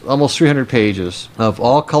almost 300 pages of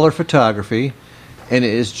all color photography, and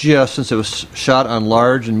it is just, since it was shot on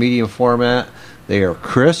large and medium format, they are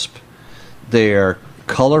crisp, they are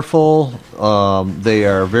colorful, they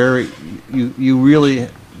are very,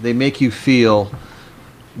 they make you feel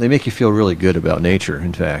really good about nature,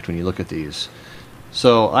 in fact, when you look at these.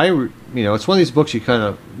 So it's one of these books you kind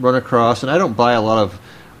of run across, and I don't buy a lot of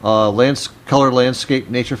color landscape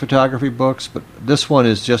nature photography books, but this one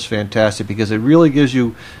is just fantastic because it really gives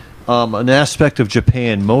you an aspect of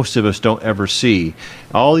Japan most of us don't ever see.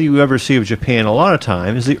 All you ever see of Japan a lot of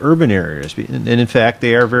time is the urban areas, and in fact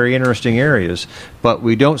they are very interesting areas, but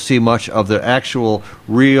we don't see much of the actual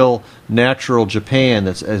real natural Japan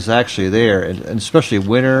that's actually there, and especially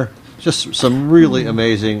winter, Just some really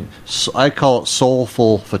amazing, I call it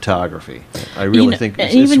soulful photography. I really think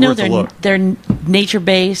it's even though worth a look. they're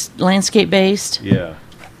nature-based, landscape-based, Yeah.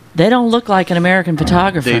 they don't look like an American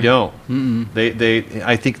photographer. They don't. They.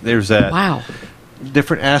 I think there's that Wow.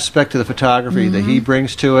 different aspect of the photography that he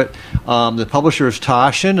brings to it. The publisher is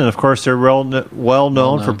Taschen, and of course they're well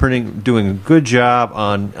known for doing a good job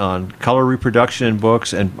on color reproduction in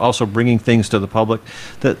books, and also bringing things to the public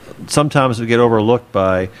that sometimes would get overlooked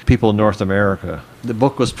by people in North America. The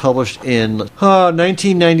book was published in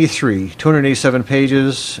 1993, 287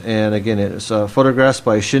 pages, and again, it's photographs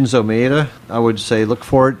by Shinzo Maeda. I would say look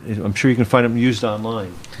for it. I'm sure you can find them used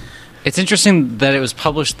online. It's interesting that it was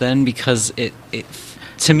published then because it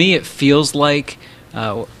to me it feels like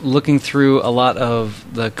looking through a lot of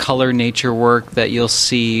the color nature work that you'll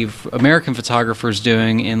see American photographers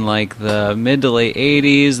doing in like the mid to late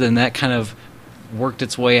 80s, and that kind of worked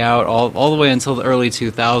its way out all the way until the early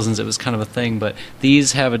 2000s. It was kind of a thing, but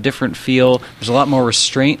these have a different feel. There's a lot more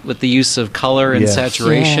restraint with the use of color and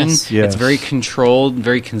saturation. Yes. It's very controlled,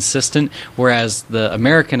 very consistent, whereas the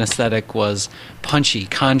American aesthetic was punchy,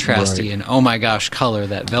 contrasty, and oh my gosh, color,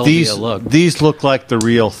 that Velvia look. These look like the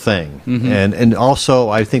real thing. And also,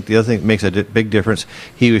 I think the other thing that makes a big difference,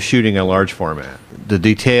 he was shooting a large format. The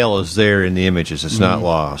detail is there in the images. It's not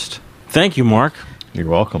lost. Thank you, Mark. You're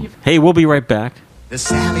welcome. Hey, we'll be right back. There's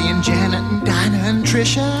Sally and Janet and Dinah and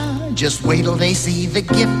Trisha. Just wait till they see the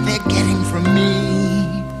gift they're getting from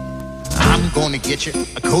me. I'm gonna get you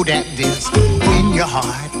a Kodak disc. Win your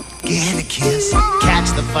heart, get a kiss.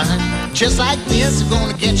 Catch the fun, just like this. I'm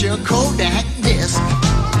gonna get you a Kodak disc.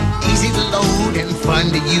 Easy to load and fun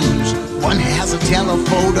to use. One has a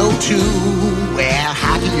telephoto too. Well,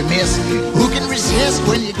 how can you miss? Who can resist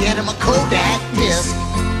when you get him a Kodak disc?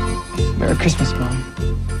 Merry Christmas, Mom.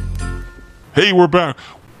 Hey, we're back.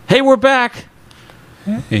 Hey, we're back.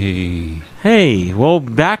 Hey. Hey, well,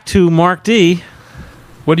 back to Mark D.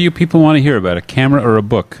 What do you people want to hear about, a camera or a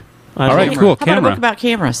book? All right, cool, How about a camera. book about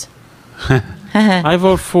cameras? I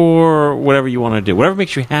vote for whatever you want to do. Whatever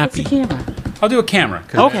makes you happy. What's a camera? I'll do a camera.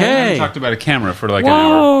 'Cause Okay. I haven't talked about a camera for like an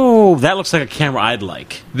hour. Whoa, that looks like a camera I'd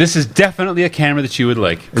like. This is definitely a camera that you would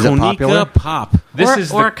like. Is it popular? Konica Pop. This or,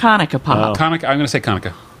 is or the a Konica pop. Konica. I'm going to say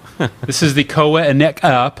Konica. This is the Kowa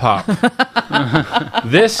Aneka Pop.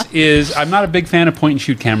 This is. I'm not a big fan of point and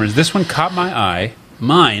shoot cameras. This one caught my eye.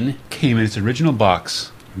 Mine came in its original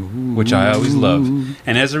box, which I always love,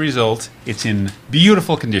 and as a result, it's in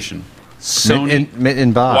beautiful condition. Sony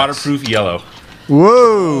in box. waterproof yellow.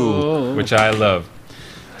 Whoa! Which I love.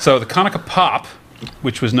 So the Konica Pop,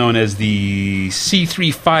 which was known as the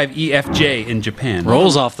C35EFJ in Japan,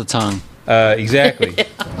 Rolls off the tongue. Exactly.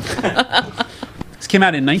 This came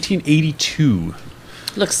out in 1982.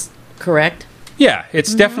 Looks correct. Yeah,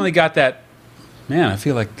 it's definitely got that. Man, I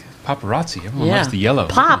feel like paparazzi. Everyone loves the yellow.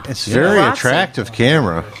 Pop. It's very attractive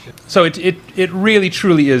camera. So it really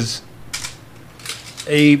truly is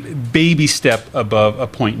a baby step above a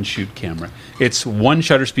point and shoot camera. It's one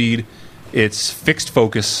shutter speed. It's fixed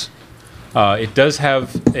focus. It does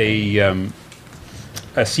have a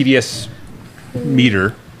CDS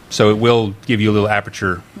meter, so it will give you a little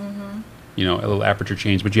aperture. A little aperture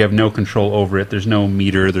change, but you have no control over it. There's no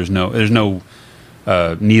meter. There's no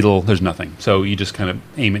needle. There's nothing. So you just kind of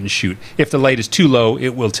aim it and shoot. If the light is too low,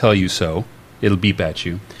 it will tell you so. It'll beep at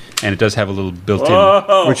you, and it does have a little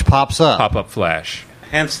built-in which pops up. Pop-up flash.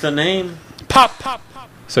 Hence the name. Pop.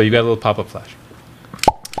 So you got a little pop-up flash.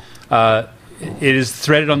 It is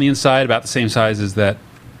threaded on the inside, about the same size as that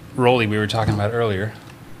Rolly we were talking about earlier.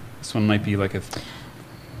 This one might be like a.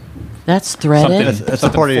 That's threaded. That's a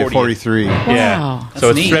 40-43. Yeah. Wow. So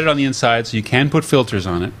it's threaded on the inside, so you can put filters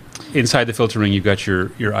on it. Inside the filter ring, you've got your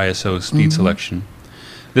ISO speed selection.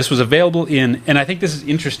 This was available in, and I think this is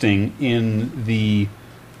interesting in the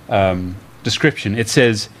description. It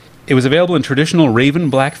says it was available in traditional raven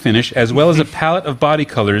black finish, as well as a palette of body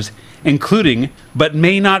colors, including, but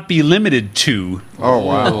may not be limited to. Oh,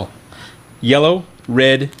 wow. Yellow,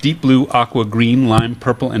 red, deep blue, aqua, green, lime,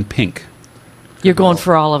 purple, and pink. You're going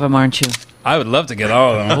for all of them, aren't you? I would love to get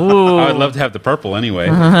all of them. Ooh. I would love to have the purple anyway.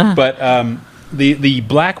 But the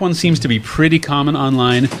black one seems to be pretty common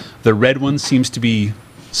online. The red one seems to be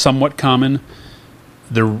somewhat common.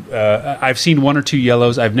 I've seen one or two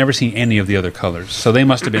yellows. I've never seen any of the other colors. So they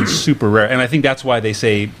must have been super rare. And I think that's why they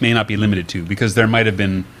say may not be limited to, because there might have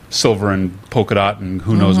been silver and polka dot and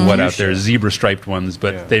who knows what out there, zebra striped ones,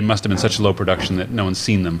 but they must have been such low production that no one's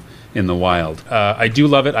seen them in the wild. I do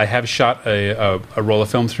love it. I have shot a roll of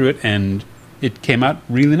film through it, and it came out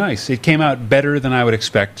really nice. It came out better than I would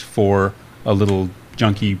expect for a little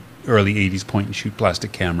junky early 80s point and shoot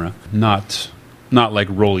plastic camera. Not Not like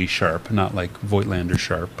Rolly sharp, not like Voigtlander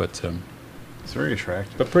sharp, but it's very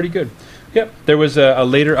attractive. But pretty good. Yep. There was a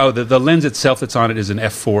later. Oh, the lens itself that's on it is an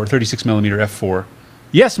f4, 36 millimeter f4.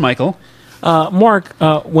 Yes, Michael. Mark,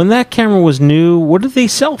 when that camera was new, what did they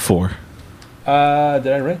sell for? Did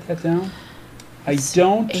I write that down? I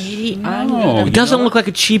don't 80. know. It doesn't look like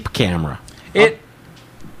a cheap camera.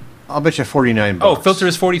 I'll bet you $49. Oh, filter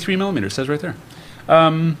is 43 millimeters. Says right there.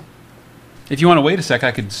 If you want to wait a sec,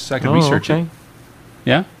 I could research it.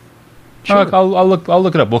 Yeah. Sure. I'll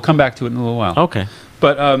look it up. We'll come back to it in a little while. Okay.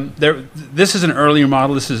 But this is an earlier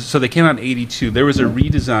model. So they came out in '82. There was a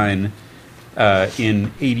redesign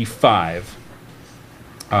in '85,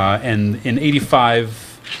 and in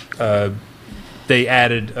 '85 they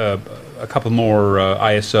added a couple more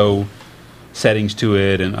ISO settings to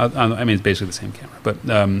it, and I mean it's basically the same camera. But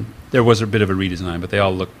there was a bit of a redesign, but they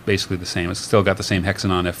all look basically the same. It's still got the same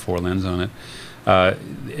Hexanon f4 lens on it.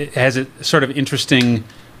 It has a sort of interesting.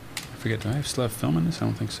 I forget. Do I still have film in this? I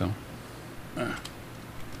don't think so.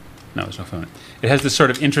 No, there's no film in it. It has this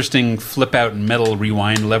sort of interesting flip-out metal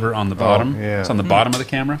rewind lever on the bottom. Oh, yeah. It's on the bottom of the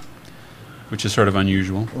camera, which is sort of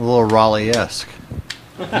unusual. A little Raleigh-esque.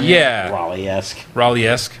 Yeah. Raleigh-esque.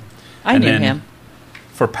 Raleigh-esque. I knew him.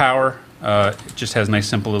 For power, it just has nice,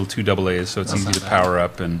 simple little 2 AA's, so it's easy to power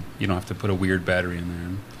up, and you don't have to put a weird battery in there.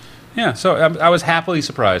 Yeah, so I was happily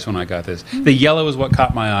surprised when I got this. The yellow is what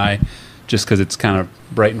caught my eye, just because it's kind of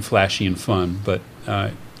bright and flashy and fun. But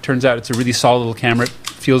turns out it's a really solid little camera. It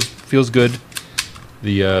feels good.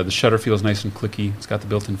 The shutter feels nice and clicky. It's got the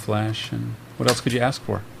built-in flash. And what else could you ask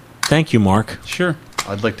for? Thank you, Mark. Sure.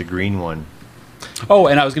 I'd like the green one. Oh,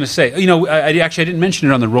 and I was going to say, I didn't mention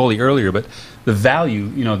it on the Rolly earlier, but the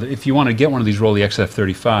value, if you want to get one of these Rolly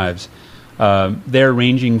XF35s, they're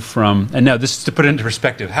ranging from, and now this is to put it into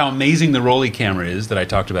perspective, how amazing the Rolly camera is that I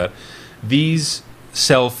talked about. These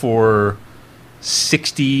sell for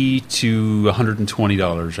 $60 to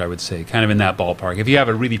 $120, I would say, kind of in that ballpark. If you have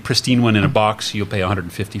a really pristine one in a box, you'll pay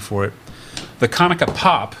 $150 for it. The Konica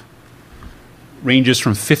Pop ranges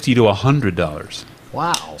from $50 to $100.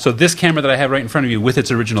 Wow. So this camera that I have right in front of you, with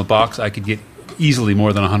its original box, I could get easily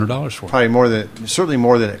more than $100 for. Probably certainly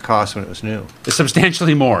more than it cost when it was new.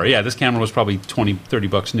 Substantially more. Yeah, this camera was probably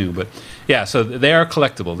 $20-$30 new, but yeah. So they are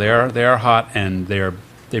collectible. They are hot, and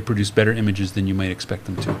they produce better images than you might expect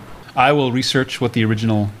them to. I will research what the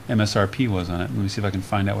original MSRP was on it. Let me see if I can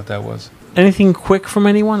find out what that was. Anything quick from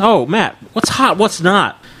anyone? Oh, Matt, what's hot? What's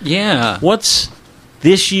not? Yeah. What's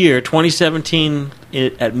this year, 2017,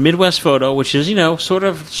 at Midwest Photo, which is sort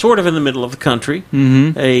of in the middle of the country,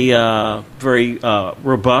 a very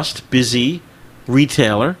robust, busy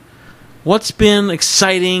retailer. What's been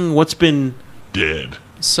exciting? What's been dead?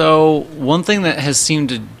 So one thing that has seemed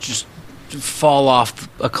to just fall off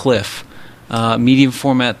a cliff, medium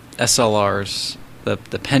format SLRs, the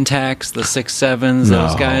Pentax, the 6.7s,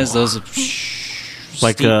 those guys, those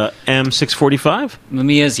like M645.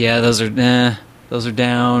 Mamiya's, yeah, those are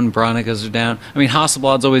down. Bronicas are down. I mean,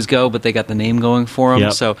 Hasselblads always go, but they got the name going for them.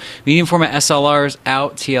 Yep. So medium format SLRs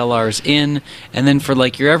out, TLRs in, and then for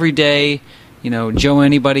like your everyday, Joe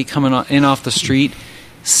anybody coming in off the street,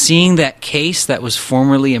 seeing that case that was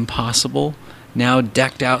formerly impossible, now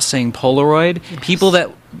decked out saying Polaroid. Yes. People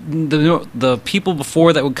that the people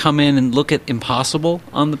before that would come in and look at impossible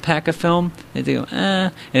on the pack of film, they go,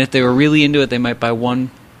 and if they were really into it, they might buy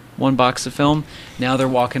one box of film. Now they're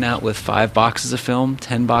walking out with 5 boxes of film,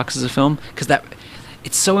 10 boxes of film, because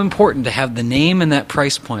it's so important to have the name and that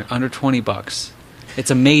price point under $20.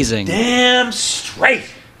 It's amazing. Damn straight.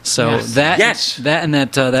 So that and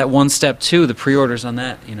that one step too, the pre-orders on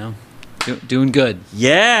that, doing good.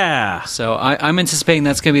 Yeah. So I'm anticipating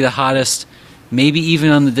that's going to be the hottest, maybe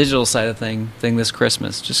even on the digital side of thing this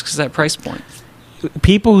Christmas, just because that price point.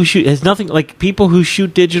 People who shoot has nothing like people who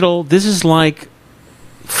shoot digital. This is like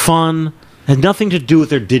fun. Has nothing to do with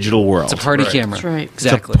their digital world. It's a party camera. That's right.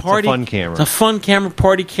 Exactly. It's a fun camera. It's a fun camera,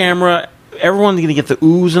 party camera. Everyone's going to get the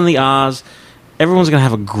oohs and the ahs. Everyone's going to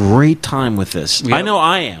have a great time with this. I know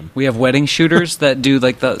I am. We have wedding shooters that do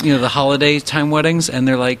like the holiday time weddings, and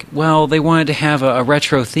they're like, well, they wanted to have a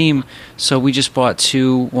retro theme, so we just bought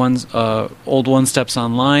 2 old one steps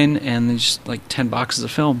online, and just like 10 boxes of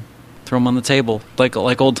film, throw them on the table like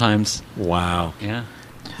old times. Wow. Yeah.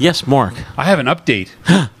 Yes, Mark. I have an update.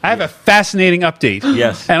 I have a fascinating update.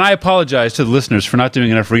 Yes. And I apologize to the listeners for not doing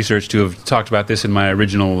enough research to have talked about this in my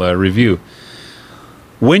original review.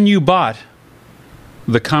 When you bought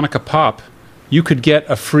the Konica Pop, you could get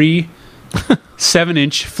a free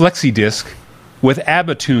 7-inch flexi disc with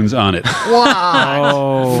ABBA tunes on it.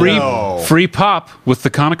 Wow. Free pop with the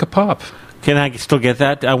Konica Pop. Can I still get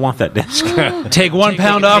that? I want that disc. Take 1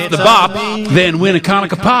 pound off the bop, then win a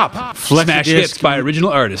Konica Pop. Smash hits by original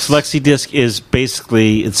artists. Flexi disc is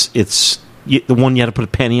basically it's the one you had to put a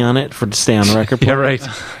penny on it to stay on the record player. Yeah, right.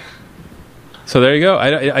 So there you go.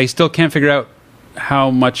 I still can't figure out how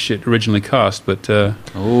much it originally cost, but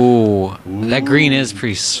that green is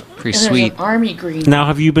pretty sweet. Army green. Now,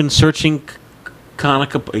 have you been searching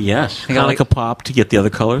Konica? Yes, Konica Pop to get the other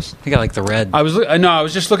colors. I think I like the red. I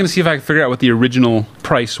was just looking to see if I could figure out what the original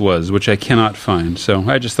price was, which I cannot find. So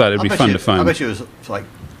I just thought it'd be fun to find. I bet you it was like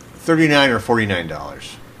 $39 or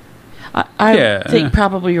 $49. I think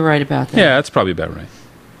probably you're right about that. Yeah, that's probably about right.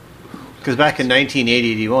 Because back in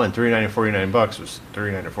 1981, $39 or $49 was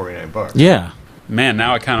 $39 or $49. Yeah. Man,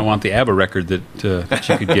 now I kind of want the ABBA record that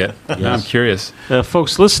you could get. Now I'm curious.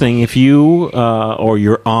 Folks listening, if you or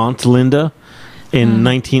your aunt Linda in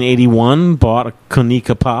 1981 bought a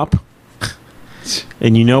Konica Pop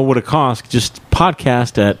and you know what it cost, just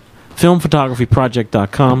podcast at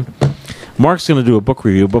filmphotographyproject.com. Mark's going to do a book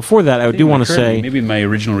review. Before that, I do want to say... Maybe my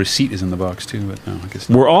original receipt is in the box, too, but no, I guess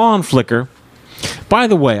not. We're all on Flickr. By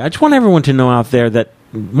the way, I just want everyone to know out there that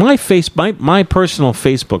my personal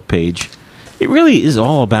Facebook page, it really is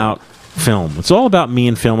all about film. It's all about me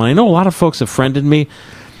and film. And I know a lot of folks have friended me.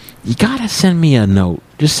 You got to send me a note.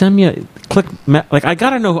 Just send me a... I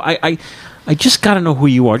got to know... I just got to know who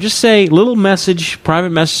you are. Just say little message, private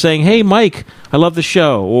message saying, "Hey, Mike, I love the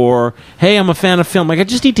show," or "Hey, I'm a fan of film." I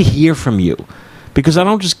just need to hear from you because I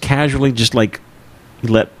don't just casually just let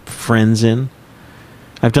friends in.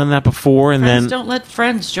 I've done that before, and friends then don't let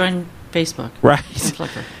friends join Facebook. Right.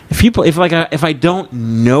 If I don't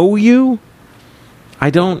know you, I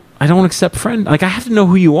don't accept friend. I have to know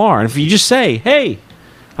who you are. And if you just say, "Hey,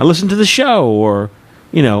 I listened to the show," or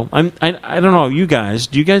I don't know, you guys.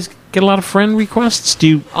 Do you guys get a lot of friend requests?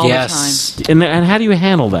 All the time. And how do you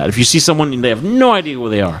handle that? If you see someone and they have no idea who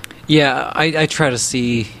they are. Yeah, I try to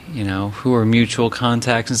see, who are mutual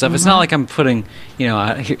contacts and stuff. Mm-hmm. It's not like I'm putting,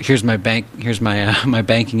 here's my bank, here's my my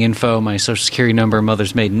banking info, my social security number,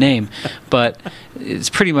 mother's maiden name. But it's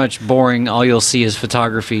pretty much boring. All you'll see is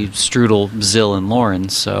photography, Strudel, Zill, and Lauren.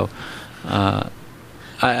 So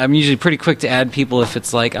I'm usually pretty quick to add people if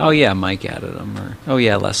it's like, oh yeah, Mike added them, or oh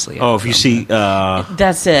yeah, Leslie. Oh, if you see,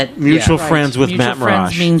 that's it. Mutual friends with Matt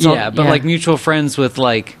Mirage. Like mutual friends with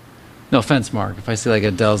no offense, Mark. If I see like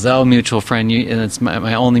a Dalzell mutual friend, and it's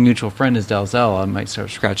my only mutual friend is Dalzell, I might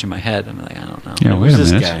start scratching my head. I'm like, I don't know. Yeah, wait a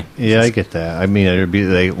minute. Guy? Yeah, I get that. I mean, it'd be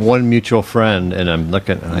like one mutual friend, and I'm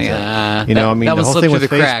looking. The whole thing with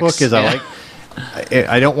Facebook is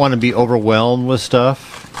I don't want to be overwhelmed with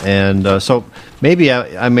stuff, and so maybe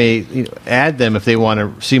I may add them if they want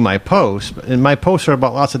to see my posts. And my posts are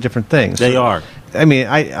about lots of different things. They are. I mean,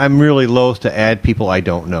 I'm really loath to add people I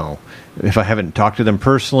don't know. If I haven't talked to them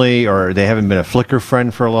personally, or they haven't been a Flickr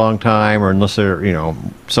friend for a long time, or unless they're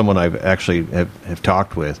someone I've actually have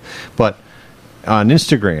talked with. But on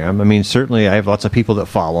Instagram, I mean, certainly I have lots of people that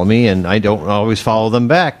follow me, and I don't always follow them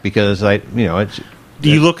back because it's. Do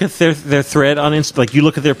you look at their thread on you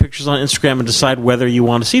look at their pictures on Instagram and decide whether you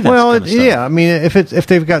want to see that? Well, kind of stuff? yeah. I mean, if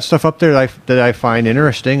they've got stuff up there that I find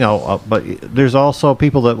interesting, I'll. But there's also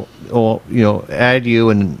people that will add you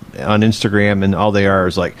on Instagram, and all they are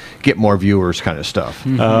is get more viewers kind of stuff.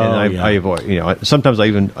 Mm-hmm. And I avoid. Sometimes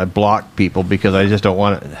I block people because I just don't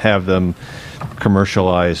want to have them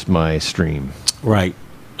commercialize my stream. Right.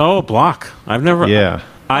 Oh, block. I've never. Yeah.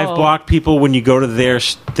 I've blocked people when you go to their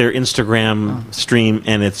Instagram stream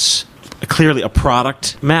and it's clearly a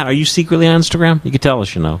product. Matt, are you secretly on Instagram? You can tell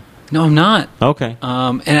us, No, I'm not. Okay.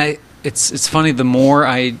 And it's funny. The more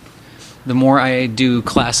I do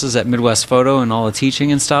classes at Midwest Photo and all the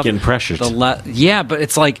teaching and stuff, getting pressured. But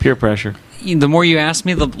it's like peer pressure. The more you ask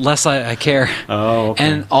me, the less I care. Oh, okay.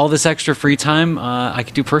 And all this extra free time, I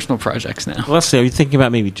could do personal projects now. Leslie, are you thinking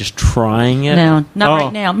about maybe just trying it? No, not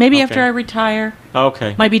right now. Maybe after I retire.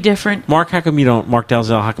 Okay. Might be different. Mark, Mark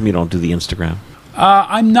Dalzell, how come you don't do the Instagram?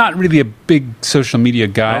 I'm not really a big social media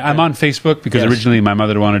guy. Okay. I'm on Facebook because originally my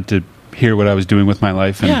mother wanted to hear what I was doing with my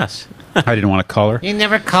life. And yes. I didn't want to call her. You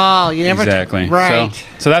never call. You never. Exactly. Right.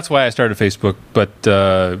 So that's why I started Facebook. But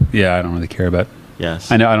I don't really care about.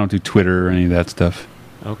 Yes. I know I don't do Twitter or any of that stuff.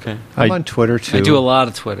 Okay. I'm on Twitter too. I do a lot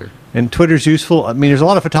of Twitter. And Twitter's useful. I mean, there's a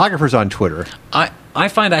lot of photographers on Twitter. I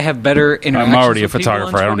find I have better interactions. I'm already a with people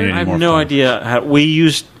photographer. on I don't need Twitter. any more. I have no idea how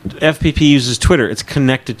FPP uses Twitter. It's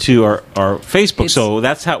connected to our Facebook. So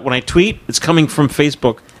that's how when I tweet, it's coming from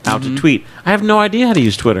Facebook out to tweet. I have no idea how to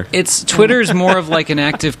use Twitter. Twitter's more of like an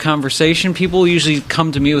active conversation. People usually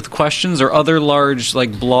come to me with questions or other large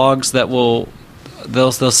blogs that will.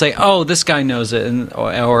 They'll say, "Oh, this guy knows it,"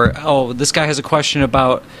 or "Oh, this guy has a question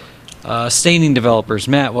about staining developers,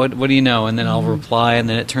 Matt, what do you know? And then I'll reply, and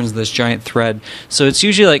then it turns into this giant thread. So it's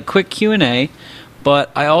usually like quick Q&A,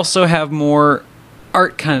 but I also have more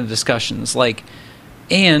art kind of discussions,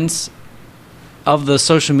 and of the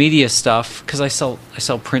social media stuff, because I sell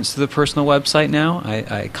prints through the personal website now.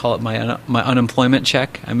 I call it my unemployment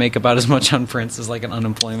check. I make about as much on prints as like an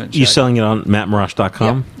unemployment check. You selling it on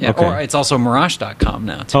mattmarash.com? Yeah, Okay. or it's also Marash.com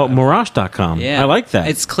now, too. Oh, Marash.com. Yeah. I like that.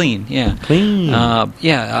 It's clean, yeah. Clean.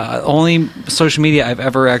 Only social media I've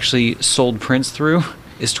ever actually sold prints through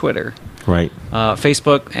is Twitter. Right.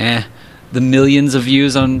 Facebook, the millions of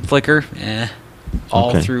views on Flickr,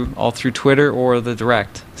 all through Twitter or the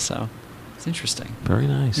direct. So it's interesting. Very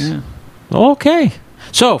nice. Yeah. Okay.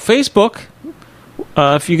 So Facebook,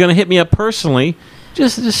 if you're going to hit me up personally,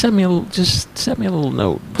 just send me a little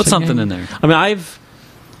note. Put something in there. I mean, I've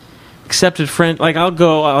accepted friend. Like I'll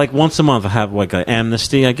go like once a month. I have like an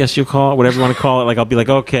amnesty, I guess you call it, whatever you want to call it. Like I'll be like,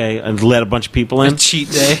 okay, and let a bunch of people in. A cheat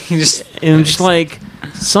day. And just like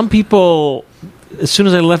some people, as soon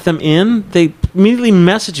as I let them in, they immediately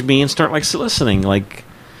message me and start like soliciting. Like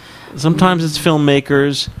sometimes it's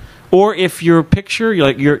filmmakers, or if your picture,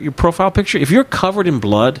 like your profile picture, if you're covered in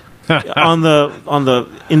blood on the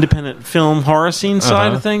independent film horror scene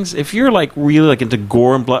side of things, if you're like really like into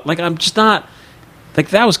gore and blood, like I'm just not.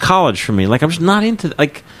 Like that was college for me. Like I'm just not into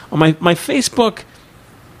like on my Facebook.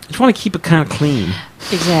 I just want to keep it kind of clean.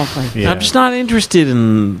 Exactly. Yeah. I'm just not interested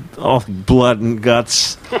in all blood and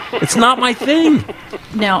guts. It's not my thing.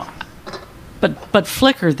 Now, but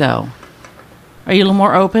Flickr though, are you a little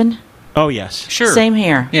more open? Oh yes, sure. Same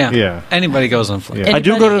here. Yeah. Anybody goes on Flickr. I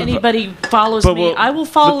do go to. Anybody follows but- me, I will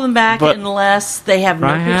follow them back unless they have no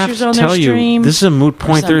I have pictures to on their tell stream. you, this is a moot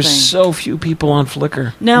point. or There's something. so few people on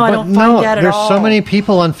Flickr. No, I don't find that at there's all. so many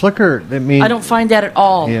people on Flickr. I mean, I don't find that at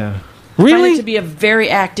all. Yeah. I find it to be a very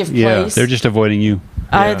active place. They're just avoiding you.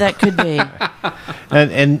 That could be.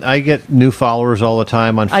 And I get new followers all the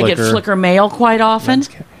time on Flickr. I get Flickr mail quite often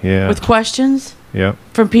with questions Yeah.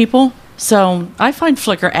 from people. So I find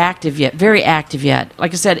Flickr very active yet.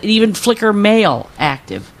 Like I said, even Flickr mail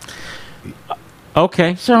active.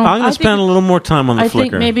 Okay, So I'm I going to think- spend a little more time on the I Flickr.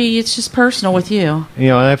 think maybe it's just personal with you. You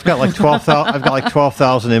know, and I've got like 12,000. I've got like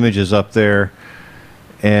 12,000 images up there,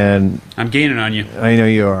 and I'm gaining on you. I know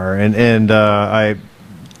you are, and I.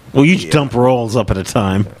 Well, you dump rolls up at a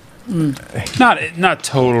time. Not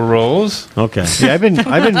total rolls. Okay. Yeah, I've been It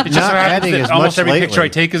not just so happens adding that as almost much every lately. picture I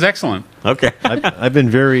take is excellent. Okay. I've been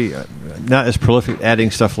very not as prolific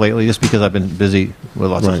adding stuff lately, just because I've been busy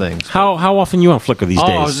with lots of things. How often you on Flickr these days?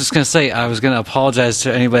 I was just going to say, I was going to apologize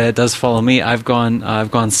to anybody that does follow me. I've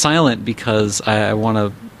gone silent because I want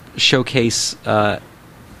to showcase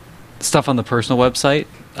stuff on the personal website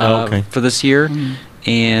for this year.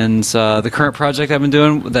 And the current project I've been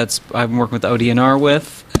doing, I've been working with the ODNR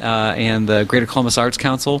with, and the Greater Columbus Arts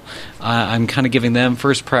Council. I'm kind of giving them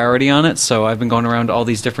first priority on it, so I've been going around to all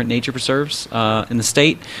these different nature preserves in the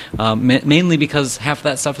state, mainly because half of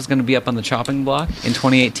that stuff is going to be up on the chopping block in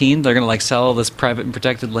 2018. They're going to like sell all this private and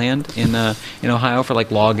protected land in Ohio for like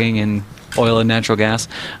logging and oil and natural gas.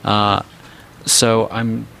 So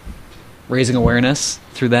I'm raising awareness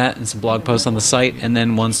through that and some blog posts on the site, and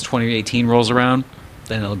then once 2018 rolls around,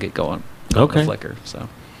 then it'll get going on Flickr. So,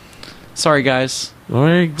 sorry guys,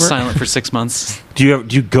 silent for 6 months. Do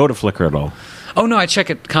you go to Flickr at all? Oh no, I check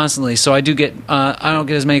it constantly. So I do get. I don't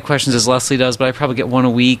get as many questions as Leslie does, but I probably get one a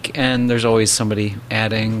week, and there's always somebody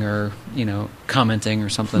adding or commenting or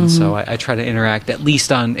something. So I try to interact at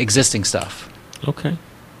least on existing stuff. Okay.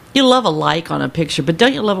 You love a like on a picture, but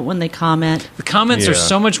don't you love it when they comment? The comments are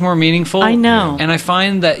so much more meaningful. I know. And I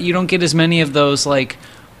find that you don't get as many of those like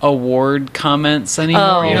award comments anymore.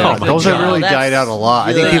 Oh, you No, know, those have really that's- died out a lot.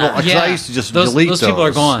 I think people. Cause I used to just delete those people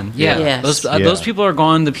are gone. Yeah, Yes. those people are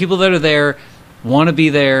gone. The people that are there want to be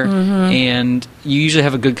there, and you usually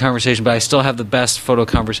have a good conversation. But I still have the best photo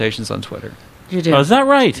conversations on Twitter. You do. Oh, is that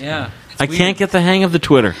right? Yeah, I can't get the hang of the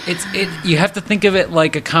Twitter. You have to think of it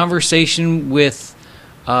like a conversation with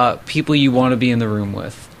people you want to be in the room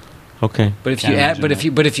with. Okay. But if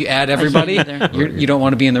you add everybody, you don't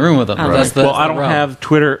want to be in the room with them. Right. That's I don't rub. have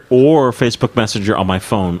Twitter or Facebook Messenger on my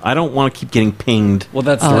phone. I don't want to keep getting pinged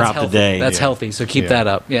throughout the day. That's healthy. So keep that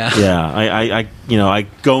up. Yeah. Yeah. I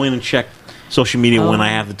go in and check social media when I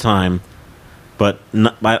have the time, but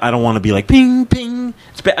I don't want to be like ping ping.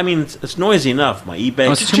 It's noisy enough. My eBay.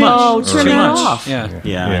 Oh, it's too much. Oh, turn it off. Yeah.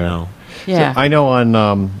 I know. Yeah. I know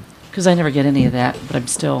on Because I never get any of that, but I'm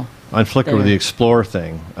still on Flickr there. with the Explore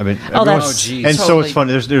thing. I mean, Oh, everyone- that's and so totally- it's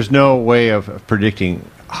funny. There's no way of predicting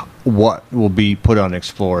what will be put on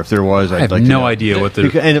Explorer. If there was, I I'd have like to no know. idea what the.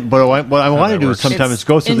 What I want to do is sometimes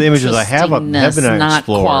go through the images I have been on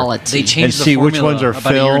Explorer They changed and the see which formula ones are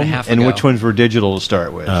about a year and a film half and ago. which ones were digital to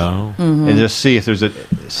start with, Mhm. and just see if there's any.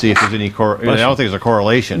 I don't think there's a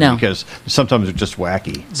correlation No. because sometimes they're just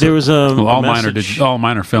wacky. There was a Well, all mine are message all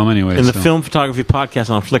mine are film anyway. in the so. film photography podcast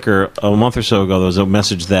on Flickr a month or so ago. There was a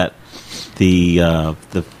message that the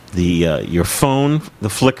your phone, the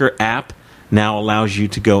Flickr app, now allows you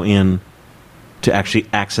to go in to actually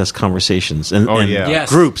access conversations and, Yes,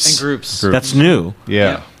 groups. and groups. That's new.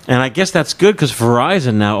 Yeah. And I guess that's good because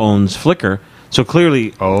Verizon now owns Flickr. So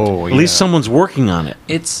clearly, at least someone's working on it.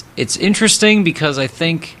 It's interesting because I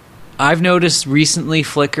think I've noticed recently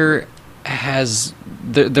Flickr has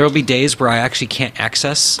there'll be days where I actually can't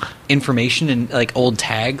access information and like old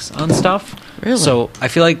tags on stuff. Really? So I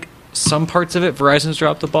feel like some parts of it Verizon's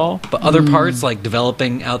dropped the ball, but other parts like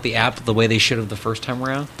developing out the app the way they should have the first time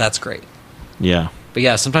around, that's great. Yeah. But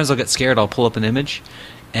yeah, sometimes I'll get scared. I'll pull up an image,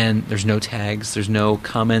 and there's no tags, there's no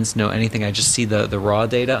comments, no anything. I just see the raw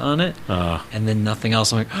data on it, and then nothing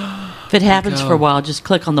else. I'm like, If it happens go. for a while, just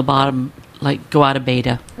click on the bottom, like go out of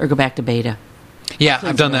beta or go back to beta. yeah,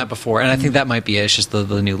 I've done that before, and I think that might be it. It's just the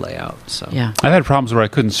new layout. So Yeah. I've had problems where I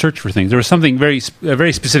couldn't search for things. There was something a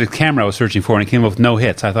very specific camera I was searching for, and it came up with no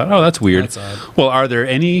hits. I thought, oh, that's weird. That's odd. Well, are there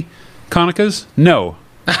any Konicas? No.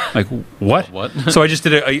 Like what? What? So I just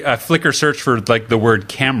did a Flickr search for like the word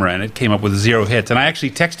camera, and it came up with 0 hits. And I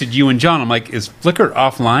actually texted you and John. I'm like, is Flickr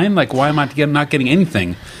offline? Like, why am I not getting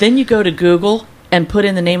anything? Then you go to Google and put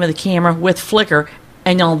in the name of the camera with Flickr,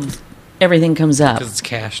 and everything comes up. because it's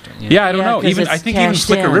cached. Yeah, I don't know. 'cause Even I it's think even cashed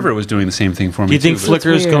Flickr in. River was doing the same thing for me. Do you think too, but-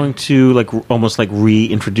 Flickr is weird. going to almost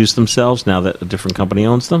reintroduce themselves now that a different company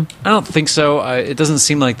owns them? I don't think so. It doesn't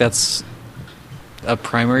seem like that's a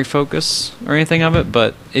primary focus or anything of it,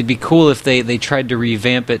 but it'd be cool if they tried to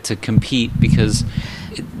revamp it to compete because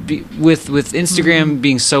with Instagram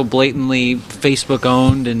being so blatantly Facebook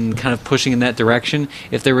owned and kind of pushing in that direction,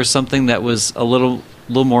 if there was something that was a little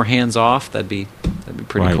more hands off, that'd be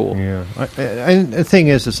pretty cool. Yeah. And the thing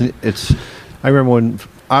is, it's. I remember when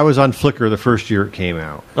I was on Flickr the first year it came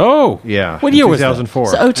out. Oh, Yeah. What year was that? 2004.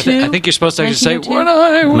 So, I think you're supposed to actually say 1902? when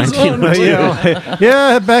I was on 1902.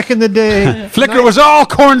 yeah, back in the day. Flickr was all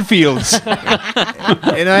cornfields.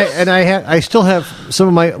 and I still have some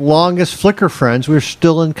of my longest Flickr friends. We're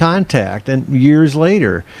still in contact, and years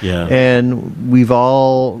later, Yeah. and we've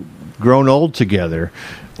all grown old together.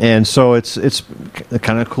 And so it's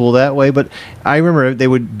kind of cool that way. But I remember they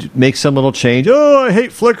would make some little change. Oh, I hate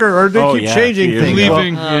Flickr, or they Oh, keep yeah, changing years things. ago.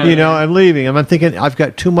 Leaving. Well, I'm leaving. And I'm thinking I've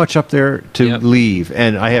got too much up there to Yep. leave,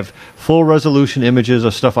 and I have full resolution images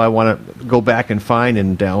of stuff I want to go back and find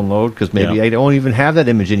and download because maybe Yeah. I don't even have that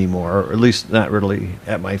image anymore, or at least not really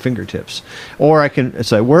at my fingertips. Or I can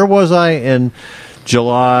say, where was I in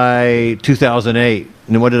July 2008?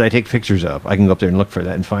 And what did I take pictures of? I can go up there and look for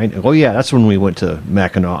that and find. Oh yeah, that's when we went to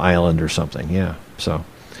Mackinac Island or something. Yeah, so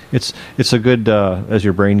it's a good as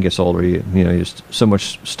your brain gets older. You just so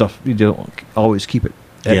much stuff you don't always keep it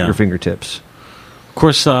at Yeah. your fingertips. Of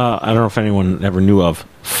course, I don't know if anyone ever knew of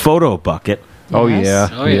Photo Bucket. Oh Yes. yeah,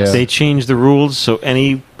 Oh, yes. yeah. They changed the rules, so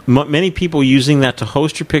many people using that to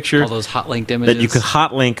host your picture all those hot linked images that you could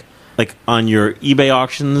hot link like on your eBay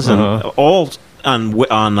auctions and all on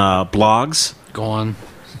blogs. go on.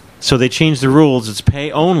 So they changed the rules. It's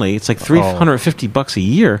pay only. It's like $350 a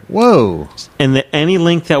year, Whoa, and any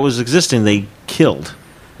link that was existing, they killed.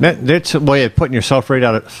 that's a way of putting yourself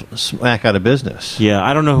smack out of business. Yeah,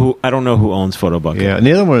 I don't know who owns PhotoBucket. Yeah, and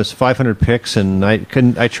the other one was 500 pics, and I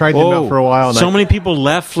tried them out for a while. And so many people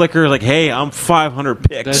left Flickr like, "Hey, I'm 500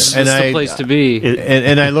 pics." That's the place to be.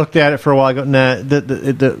 and I looked at it for a while. I go, nah, the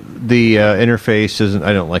interface isn't.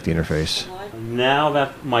 I don't like the interface. Now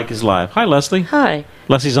that mic is live. Hi, Leslie. Hi.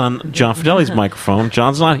 Leslie's on John Fideli's microphone.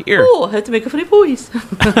 John's not here. Oh, I had to make a funny voice.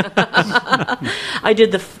 I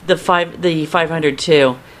did the 500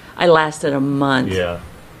 too. I lasted a month. Yeah.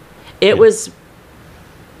 It was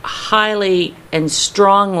highly and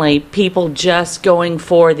strongly people just going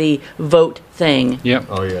for the vote thing. Yep.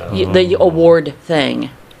 Oh yeah. The award thing.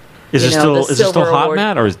 Is it the still silver hot, award.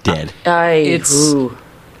 Matt, or is it dead? Ooh.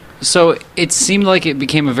 So it seemed like it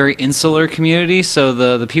became a very insular community. So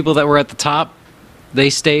the people that were at the top, they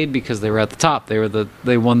stayed because they were at the top.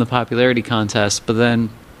 They won the popularity contest. But then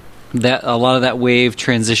a lot of that wave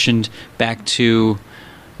transitioned back to,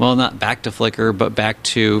 well, not back to Flickr, but back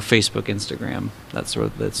to Facebook, Instagram. That's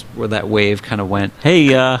where that wave kind of went.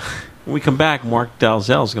 Hey, when we come back, Mark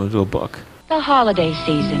Dalzell is going to do a book. The holiday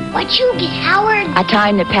season. What you get, Howard? A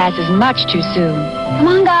time that passes much too soon. Come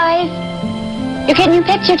on, guys. You're getting your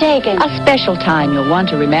picture taken. A special time you'll want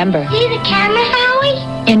to remember. See the camera,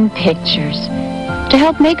 Howie? In pictures. To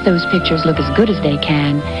help make those pictures look as good as they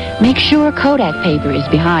can, make sure Kodak paper is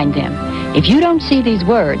behind them. If you don't see these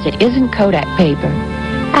words, it isn't Kodak paper.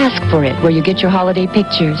 Ask for it where you get your holiday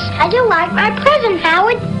pictures. I do like my present,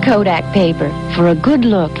 Howard. Kodak paper for a good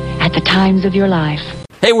look at the times of your life.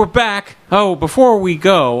 Hey, we're back. Oh, before we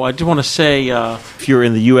go, I do want to say if you're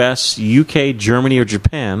in the U.S., UK, Germany, or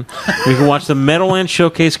Japan, you can watch the Meadowland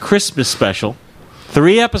Showcase Christmas special.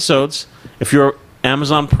 3 episodes. If you're an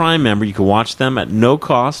Amazon Prime member, you can watch them at no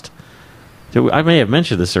cost. I may have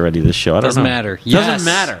mentioned this already, this show. I don't Doesn't know. matter. Doesn't Yes.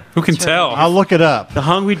 matter. Who can tell? I'll look it up. The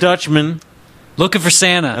Hungry Dutchman. Looking for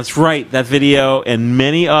Santa. That's right. That video and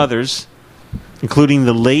many others, including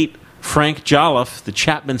the late Frank Jolliffe, the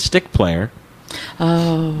Chapman stick player.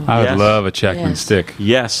 Oh. I would Yes. love a Chapman Yes. stick.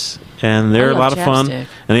 Yes. And they're I a lot love of fun. chapstick.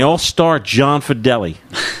 And they all star John Fidelli.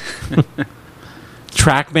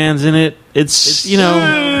 Trackman's in it. It's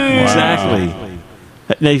exactly.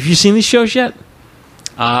 Now, have you seen these shows yet?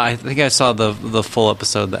 I think I saw the full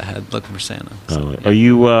episode that had Looking for Santa. Oh, are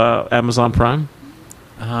you Amazon Prime?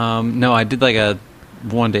 No, I did like a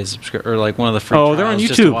 1-day subscription or like one of the free. Oh, they're on trials YouTube.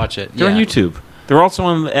 just to watch it. They're on Yeah. YouTube. They're also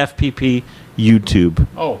on the FPP YouTube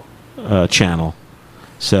channel.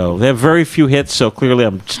 So they have very few hits. So clearly,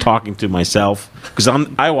 I'm just talking to myself because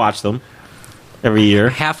I watch them every year.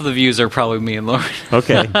 Half of the views are probably me and Lauren.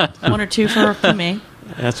 Okay, 1 or 2 for me.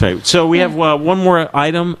 that's right. So we have one more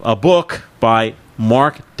item: a book by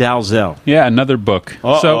Mark Dalzell. Yeah, another book.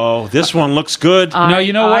 So this one looks good. No,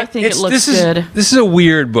 you know what? I think it looks good. This is a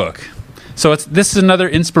weird book. So this is another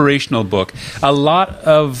inspirational book. A lot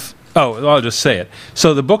of I'll just say it.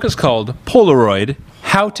 So the book is called Polaroid: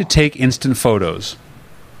 How to Take Instant Photos.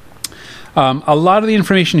 A lot of the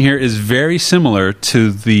information here is very similar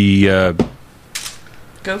to the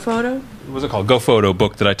Go Photo? what was it called? Go Photo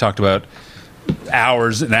book that I talked about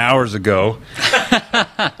hours and hours ago.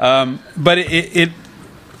 But it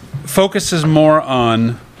focuses more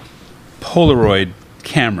on Polaroid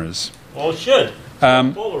cameras. Well, it should.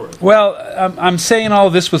 Well, I'm saying all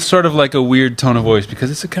this with sort of like a weird tone of voice because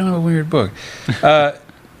it's a kind of a weird book.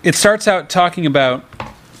 It starts out talking about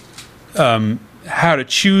how to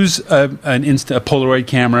choose a Polaroid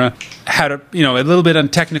camera, how to a little bit on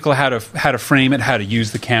technical how to frame it, how to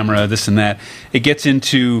use the camera, this and that. It gets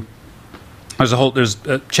into there's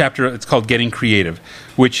a chapter. It's called Getting Creative,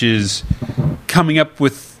 which is coming up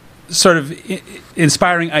with sort of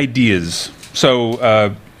inspiring ideas.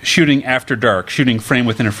 So shooting after dark, shooting frame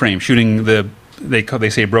within a frame, shooting they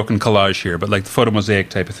say broken collage here, but like the photo mosaic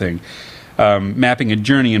type of thing. Mapping a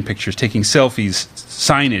journey in pictures, taking selfies,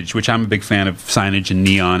 signage, which I'm a big fan of signage and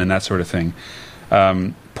neon and that sort of thing.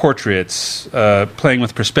 Portraits, playing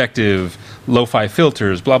with perspective, lo-fi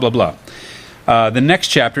filters, blah, blah, blah. The next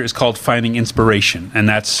chapter is called Finding Inspiration, and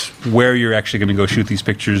that's where you're actually going to go shoot these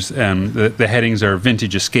pictures. The headings are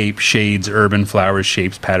vintage, escape, shades, urban, flowers,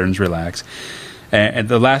 shapes, patterns, relax. And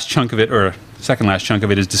the last chunk of it, or second last chunk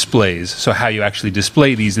of it, is displays. So how you actually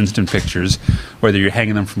display these instant pictures, whether you're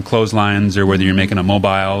hanging them from clotheslines or whether you're making a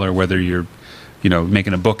mobile or whether you're,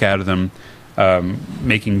 making a book out of them,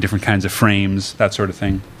 making different kinds of frames, that sort of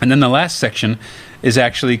thing. And then the last section is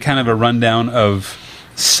actually kind of a rundown of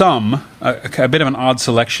a bit of an odd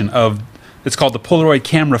selection of, it's called the Polaroid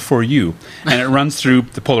Camera for You. And it runs through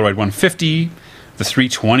the Polaroid 150, the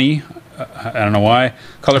 320, I don't know why.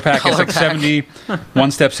 Color Pack SX70,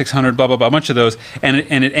 One Step 600, blah, blah, blah, a bunch of those. And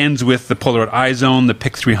it ends with the Polaroid iZone, the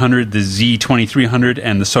PIC 300, the Z2300,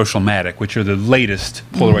 and the Socialmatic, which are the latest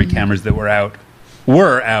Polaroid cameras that were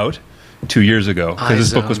out 2 years ago, because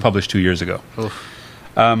this book was published 2 years ago.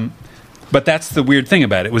 But that's the weird thing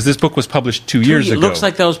about it, was this book was published 2 years ago. It looks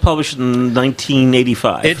like that was published in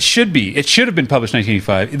 1985. It should be. It should have been published in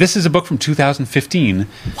 1985. This is a book from 2015.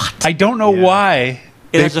 What? I don't know why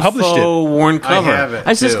they has a published faux worn cover. I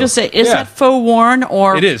was just going to say, is that faux worn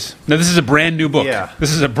or... It is. No, this is a brand new book. Yeah.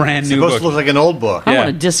 This is a brand new supposed book. to look like an old book. I want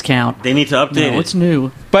a discount. They need to update No, it. it's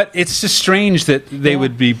new. But it's just strange that they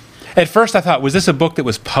would be... At first I thought, was this a book that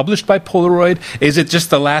was published by Polaroid? Is it just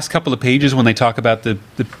the last couple of pages when they talk about the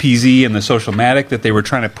PZ and the Socialmatic that they were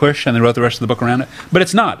trying to push and they wrote the rest of the book around it? But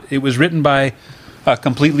it's not. It was written by a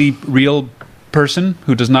completely real person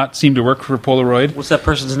who does not seem to work for Polaroid. What's that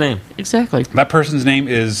person's name? Exactly. That person's name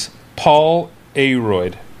is Paul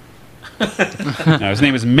Aroyd. Now, his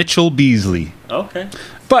name is Mitchell Beasley. Okay.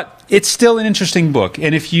 But it's still an interesting book.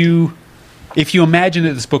 And if you imagine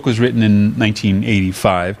that this book was written in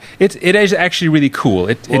 1985, it is actually really cool.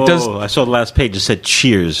 It does. I saw the last page. It said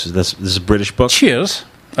 "Cheers." This is a British book. Cheers.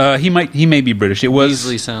 He may be British. It was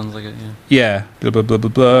Beasley sounds like it. Yeah. blah blah blah blah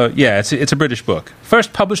blah. Yeah, it's a British book.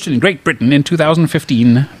 First published in Great Britain in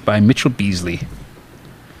 2015 by Mitchell Beasley.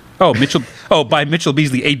 By Mitchell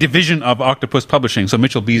Beasley, a division of Octopus Publishing. So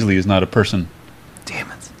Mitchell Beasley is not a person.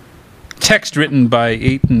 Damn it. Text written by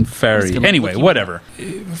Aiton Farry. Anyway, whatever.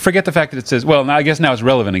 Forget the fact that it says... Well, I guess now it's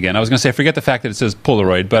relevant again. I was going to say forget the fact that it says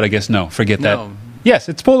Polaroid, but I guess no. Forget that. Yes,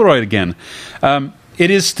 it's Polaroid again.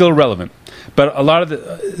 It is still relevant. But a lot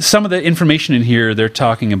of some of the information in here, they're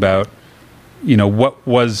talking about, what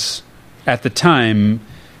was at the time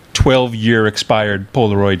 12-year expired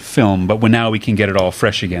Polaroid film, but now we can get it all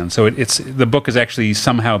fresh again. So the book has actually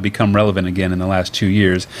somehow become relevant again in the last 2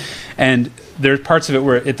 years. And there's parts of it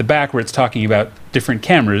where at the back where it's talking about different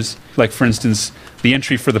cameras, like for instance, the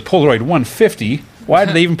entry for the Polaroid 150. Why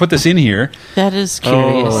did they even put this in here? That is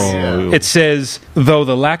curious. It says, though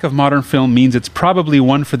the lack of modern film means it's probably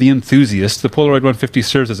one for the enthusiast, the Polaroid 150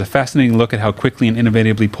 serves as a fascinating look at how quickly and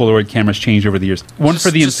innovatively Polaroid cameras changed over the years. One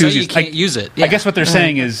for the enthusiast. So you can't use it. I guess what they're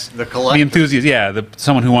saying is the enthusiast,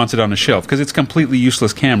 someone who wants it on a shelf, because it's a completely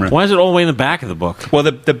useless camera. Why is it all the way in the back of the book? Well,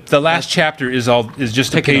 the last chapter is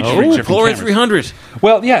just a page for each different Polaroid cameras. 300.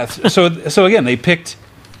 Well, yeah. So again, they picked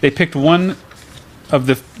one of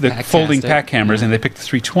the folding pack cameras, and they picked the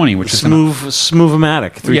 320, which is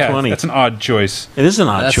Smooth-o-matic 320. Yeah, that's an odd choice. It is an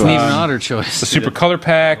odd choice. That's an even odder choice. The Super Color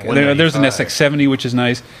Pack. There's an SX70, which is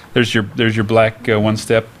nice. There's your black one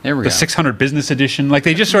step. There we go. The 600 Business Edition. Like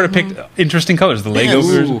they just sort of picked interesting colors. The Lego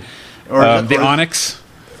version, the Onyx.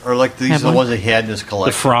 Or like these are the ones that he had in his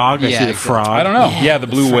collection. The frog. I see the frog. I don't know. Yeah, the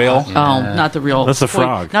blue whale. Oh, not the real. That's the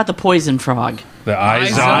frog. Not the poison frog. The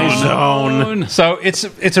iZone. So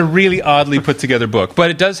it's a really oddly put together book, but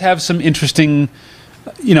it does have some interesting,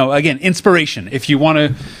 again, inspiration. If you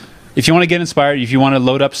want to get inspired, if you want to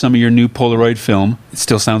load up some of your new Polaroid film, it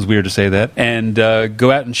still sounds weird to say that, and go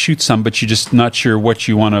out and shoot some, but you're just not sure what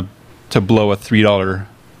you want to blow a $3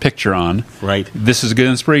 picture on. Right. This is a good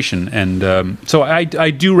inspiration, and so I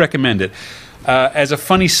do recommend it. As a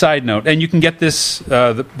funny side note, and you can get this,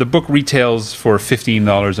 the book retails for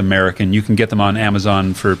 $15 American. You can get them on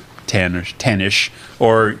Amazon for 10-ish,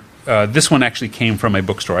 or this one actually came from a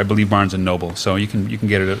bookstore, I believe Barnes & Noble, so you can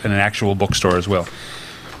get it in an actual bookstore as well.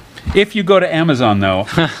 If you go to Amazon, though,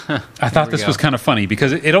 I thought this was kind of funny,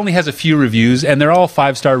 because it only has a few reviews, and they're all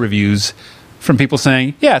 5-star reviews from people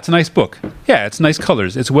saying, yeah, it's a nice book. Yeah, it's nice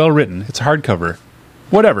colors. It's well written. It's hardcover.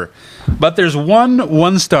 Whatever. But there's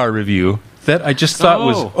one star review that I just thought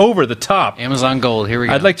was over the top. Amazon Gold, here we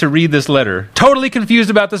go. I'd like to read this letter. Totally confused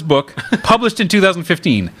about this book. Published in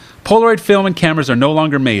 2015. Polaroid film and cameras are no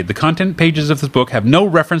longer made. The content pages of this book have no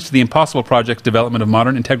reference to the Impossible Project's development of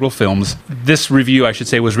modern integral films. This review, I should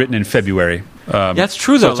say, was written in February. That's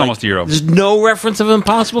true, though. So it's almost a year old. There's no reference of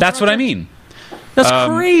Impossible That's Project? what I mean. That's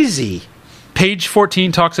crazy. Page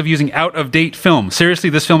 14 talks of using out-of-date film. Seriously,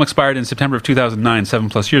 this film expired in September of 2009,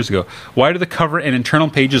 7+ years ago. Why do the cover and internal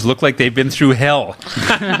pages look like they've been through hell?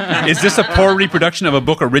 Is this a poor reproduction of a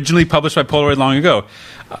book originally published by Polaroid long ago?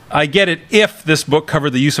 I get it if this book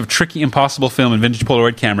covered the use of tricky, impossible film and vintage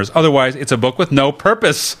Polaroid cameras. Otherwise, it's a book with no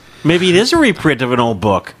purpose. Maybe it is a reprint of an old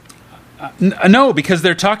book. No, because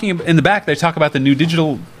they're talking in the back. They talk about the new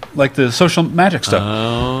digital, like the social magic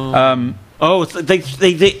stuff.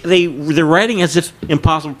 They're writing as if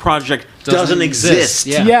Impossible Project doesn't exist.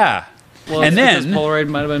 Yeah. Well, and then Polaroid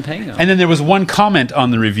might have been paying them. And then there was one comment on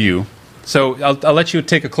the review. So I'll let you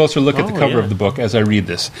take a closer look at the cover of the book as I read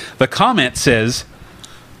this. The comment says,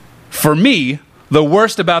 "For me, the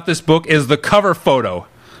worst about this book is the cover photo.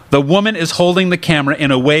 The woman is holding the camera in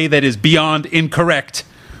a way that is beyond incorrect.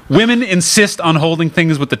 Women insist on holding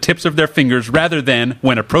things with the tips of their fingers rather than,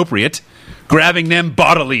 when appropriate, grabbing them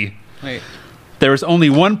bodily. Wait. There is only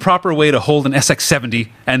one proper way to hold an SX70,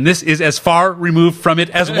 and this is as far removed from it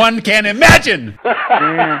as one can imagine."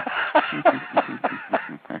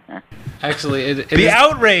 Actually, the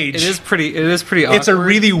outrage. It is pretty awkward. It's a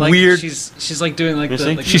really weird. She's like doing like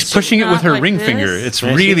she's pushing it with her ring finger. It's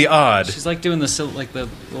really odd. She's like doing the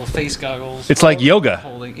little face goggles. It's like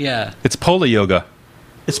yoga. Yeah. It's Pola yoga.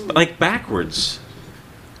 It's like backwards.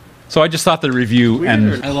 So I just thought the review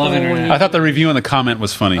and I love internet. I thought the review and the comment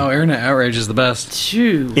was funny. Oh, internet outrage is the best.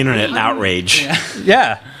 Internet outrage.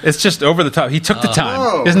 Yeah, it's just over the top. He took the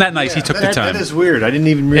time. Isn't that nice? He took the time. That is weird. I didn't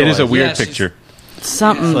even realize. It is a weird picture.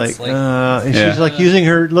 Something like she's like using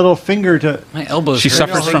her little finger to. My elbows. She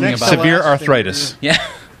suffers from severe arthritis. Yeah.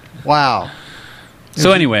 Wow.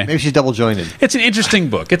 So anyway, maybe she's double jointed. It's an interesting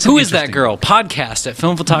book. Who is that girl? Podcast at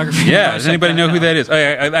Film Photography. Yeah, does anybody know who that is?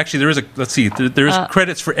 Actually, there is a. Let's see. There is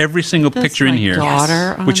credits for every single picture in here,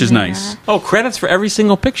 which is nice. Oh, credits for every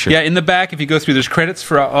single picture. Yeah, in the back, if you go through, there's credits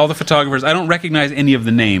for all the photographers. I don't recognize any of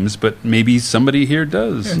the names, but maybe somebody here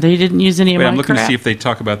does. They didn't use any of Wait, my I'm looking crap. to see if they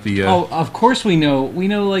talk about the. Oh, of course we know. We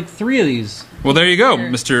know like 3 of these. Well, there you go,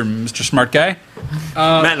 Mr. Smart Guy.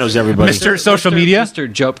 Matt knows everybody. Mr. Social Media.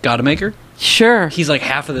 Mr. Joe Godemaker. Sure. He's like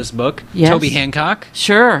half of this book. Yes. Toby Hancock.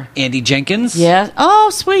 Sure. Andy Jenkins. Yes. Oh,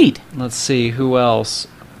 sweet. Let's see, who else?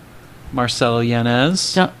 Marcelo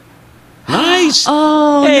Yanez. Nice.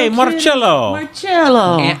 Oh, hey, no Marcello.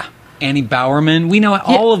 Marcello. Annie Bowerman. We know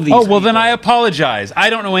all of these. Oh, well, then I apologize. I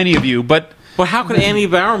don't know any of you, but... Well, how could Annie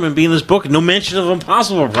Bowerman be in this book? No mention of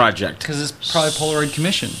Impossible Project. Because it's probably Polaroid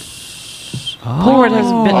commissioned. Polaroid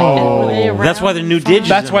hasn't been around. That's why the new digits.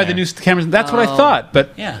 That's why the new cameras... That's what I thought,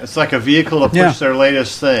 but... Yeah. It's like a vehicle to push their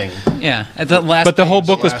latest thing. Yeah. At the last But the whole page.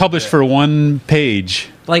 book was published for one page.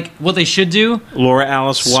 Like, what they should do... Laura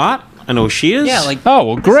Alice Watt. I know who she is. Yeah, like... Oh,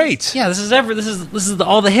 well, great. Yeah, this is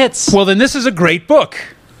all the hits. Well, then this is a great book.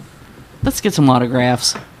 Let's get some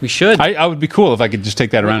autographs. We should. I would be cool if I could just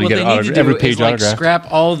take that around and What get they need to do every is, page like, autographed.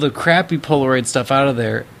 scrap all the crappy Polaroid stuff out of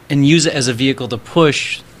there and use it as a vehicle to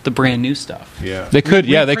push the brand new stuff. Yeah. They could,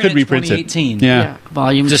 they could reprint it. 2018. Yeah.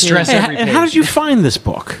 Volume Distress 2. every And page. how did you find this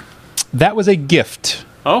book? That was a gift.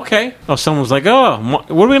 Okay. Oh, someone was like, "Oh,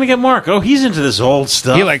 what are we going to get Mark? Oh, he's into this old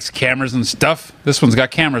stuff." He likes cameras and stuff. This one's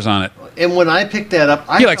got cameras on it. And when I picked that up,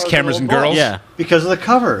 I He thought likes it was a cameras little and book girls. Yeah. because of the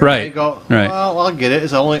cover. And Right. I go, Right. well, I'll get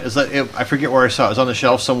it. I forget where I saw it. It was on the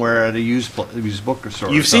shelf somewhere at a used book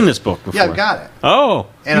store. You've seen this book before. Yeah, I've got it. Oh,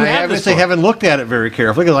 And you I have this obviously book. haven't looked at it very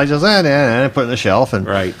carefully because I just put it in the shelf. And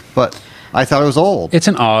Right. But I thought it was old. It's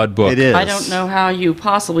an odd book. It is. I don't know how you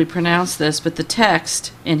possibly pronounce this, but the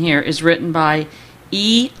text in here is written by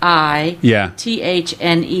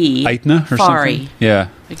E-I-T-H-N-E. Eitner or Fari. something? Yeah.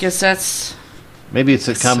 I guess that's... Maybe it's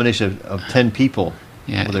a combination of 10 people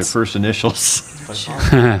Yeah, with their it's- first initials. But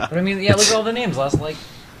I mean, yeah, look at all the names. Wow.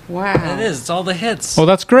 It is. It's all the hits. Well,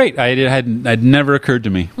 that's great. I'd never occurred to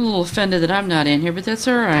me. I'm a little offended that I'm not in here, but that's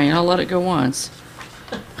all right. I'll let it go once.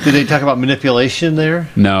 Did they talk about manipulation there?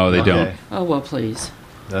 No, they Okay. don't. Oh, well, please.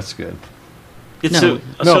 That's good. It's No. so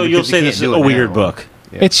No, you'll because say you this is can't a do it weird now. book.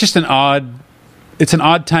 Yeah. It's just an odd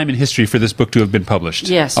time in history for this book to have been published.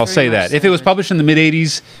 Yes, I'll very say much that. so. If it was published in the mid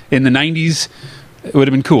 80s, in the 90s, it would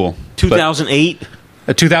have been cool. 2008.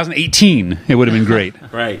 2018, it would have been great.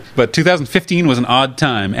 Right. But 2015 was an odd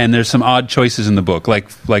time, and there's some odd choices in the book, like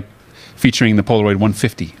featuring the Polaroid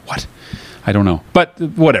 150. What? I don't know, but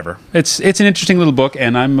whatever. It's an interesting little book,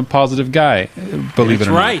 and I'm a positive guy. Believe That's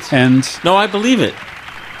it or right. not. And No, I believe it.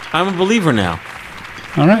 I'm a believer now.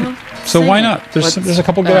 all right, so Sing why it. not? There's What's, a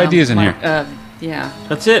couple good ideas in here. Yeah.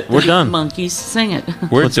 That's it. We're done. Monkeys, sing it.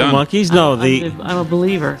 We're What's the done. monkeys? No, I'm a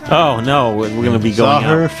believer. Oh no, we're going to be Saw going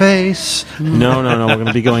her out. face. No, we're going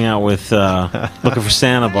to be going out with "Looking for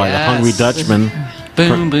Santa" by the Hungry Yes. Dutchman,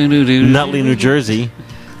 Boom, boom, doo, doo. Nutley, New Jersey.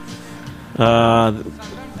 I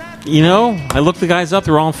looked the guys up.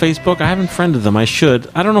 They're all on Facebook. I haven't friended them. I should.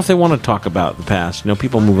 I don't know if they want to talk about the past.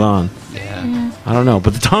 People move on. Yeah. I don't know.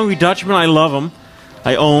 But the Hungry Dutchman, I love them.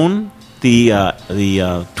 I own the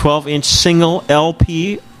 12-inch single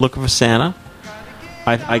LP "Looking for Santa."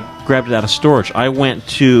 I grabbed it out of storage. I went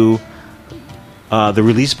to the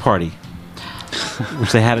release party,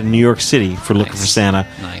 which they had in New York City for "Looking for Santa."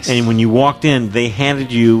 Nice. And when you walked in, they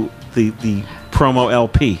handed you the promo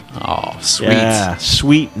LP. Oh, sweet. Yeah,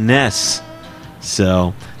 sweetness.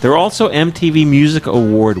 So they're also MTV Music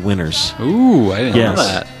Award winners. Ooh, I didn't Yes.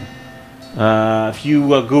 know that. If you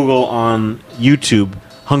Google on YouTube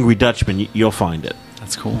 "Hungry Dutchman," you'll find it.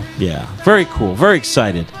 That's cool. Yeah, very cool. Very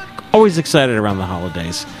excited. Always excited around the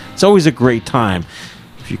holidays. It's always a great time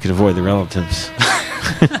if you can avoid the relatives.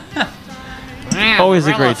 Always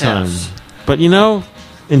a great time. But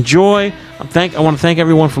enjoy. I want to thank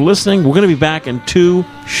everyone for listening. We're going to be back in 2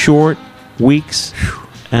 short weeks,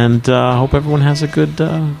 and hope everyone has a good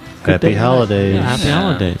Happy day. holidays. Yeah, happy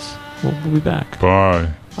holidays. We'll be back. Bye.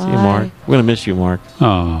 See you, Mark. We're going to miss you, Mark.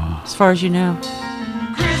 Oh. As far as you know.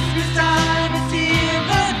 Christmas time is here,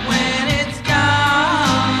 but when it's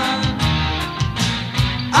gone,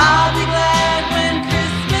 I'll be glad when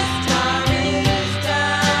Christmas time is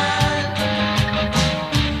done.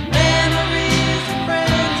 Memories of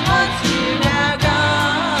friends once here, now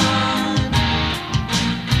gone.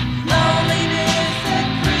 Loneliness at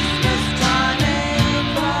Christmas time ain't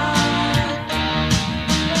fun.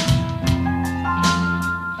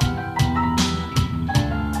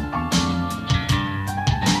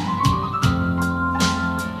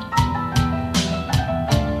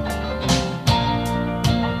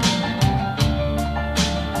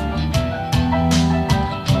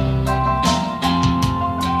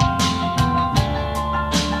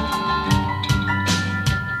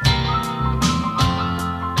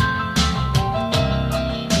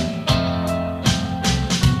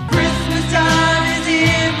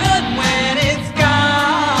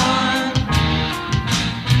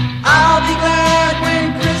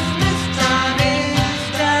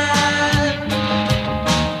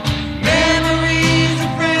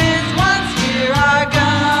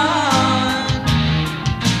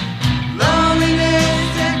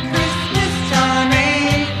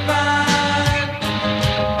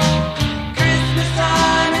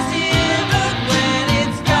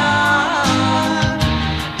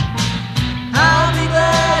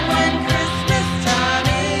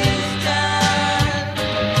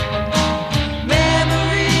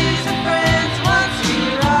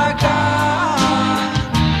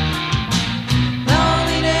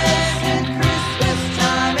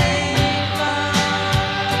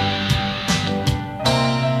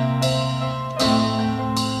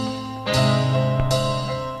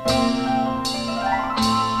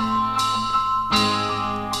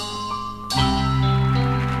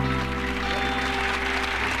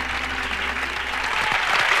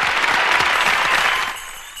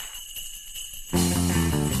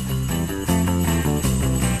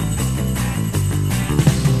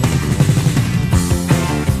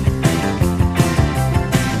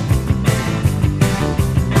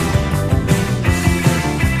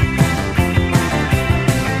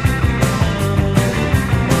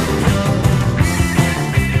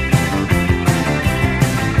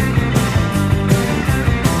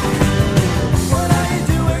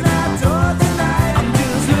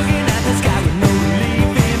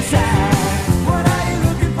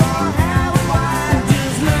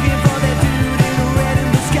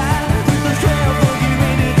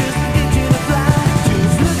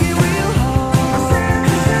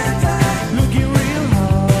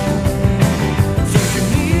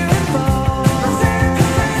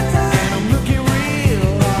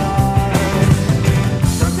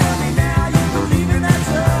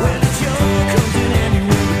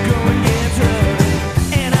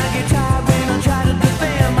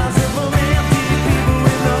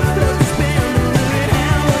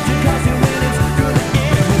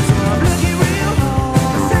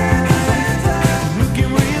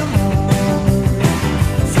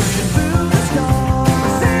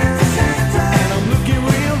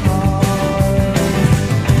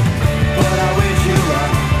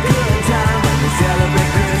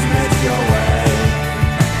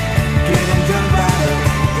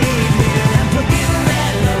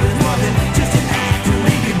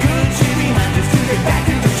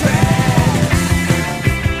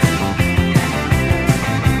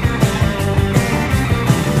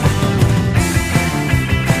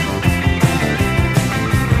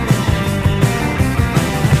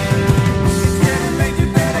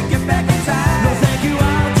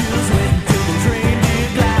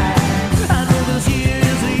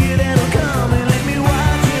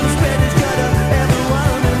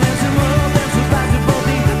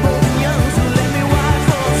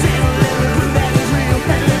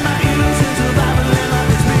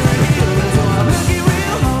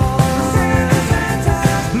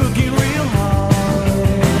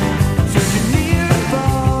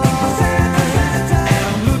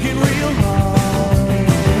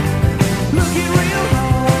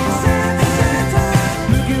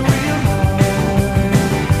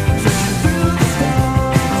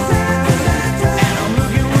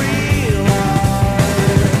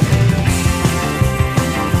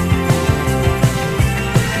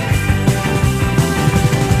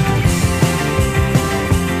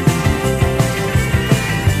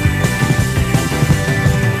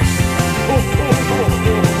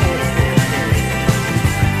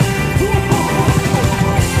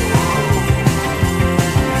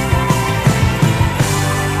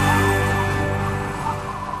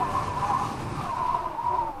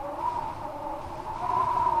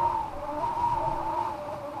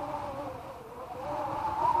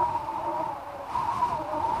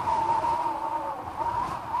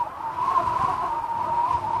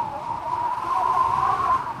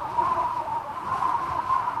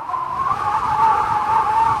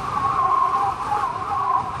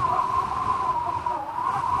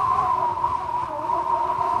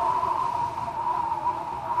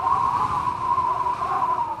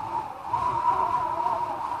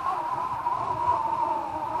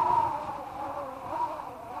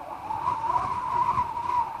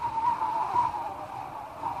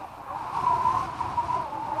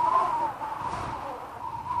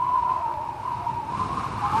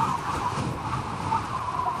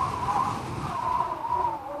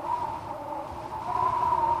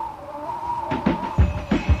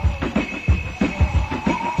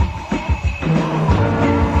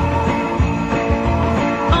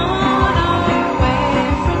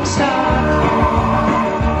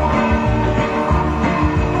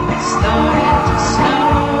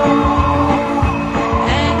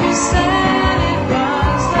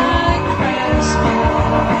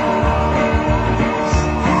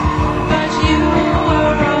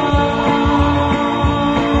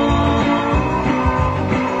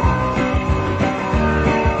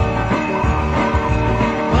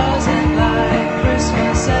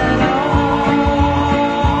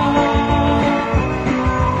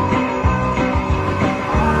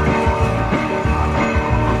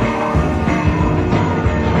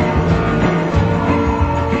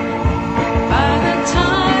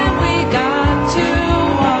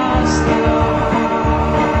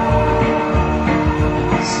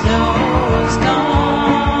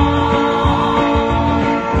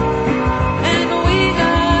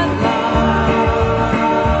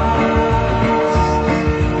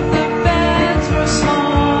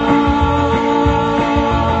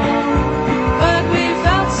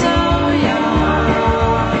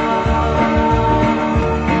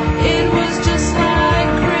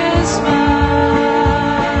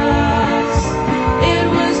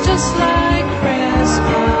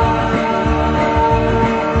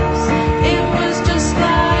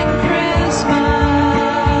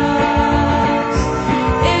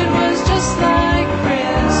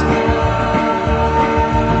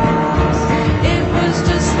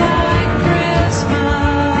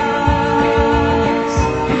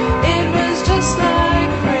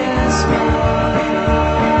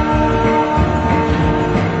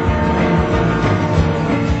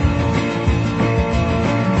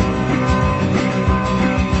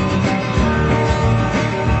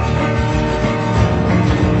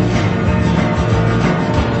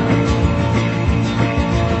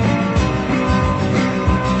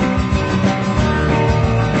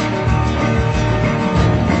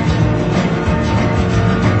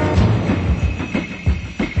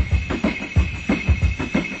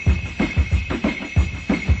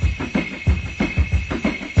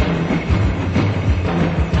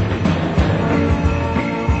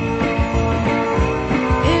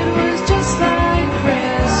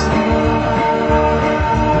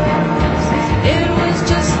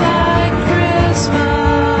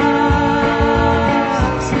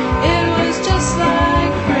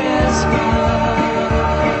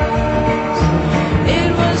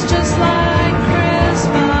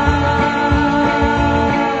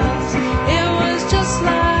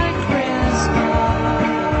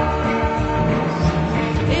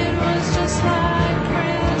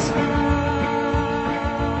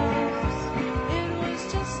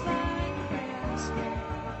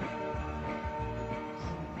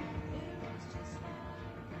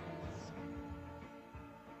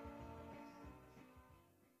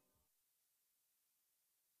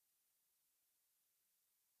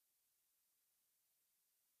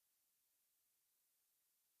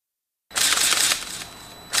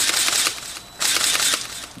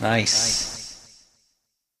 Nice.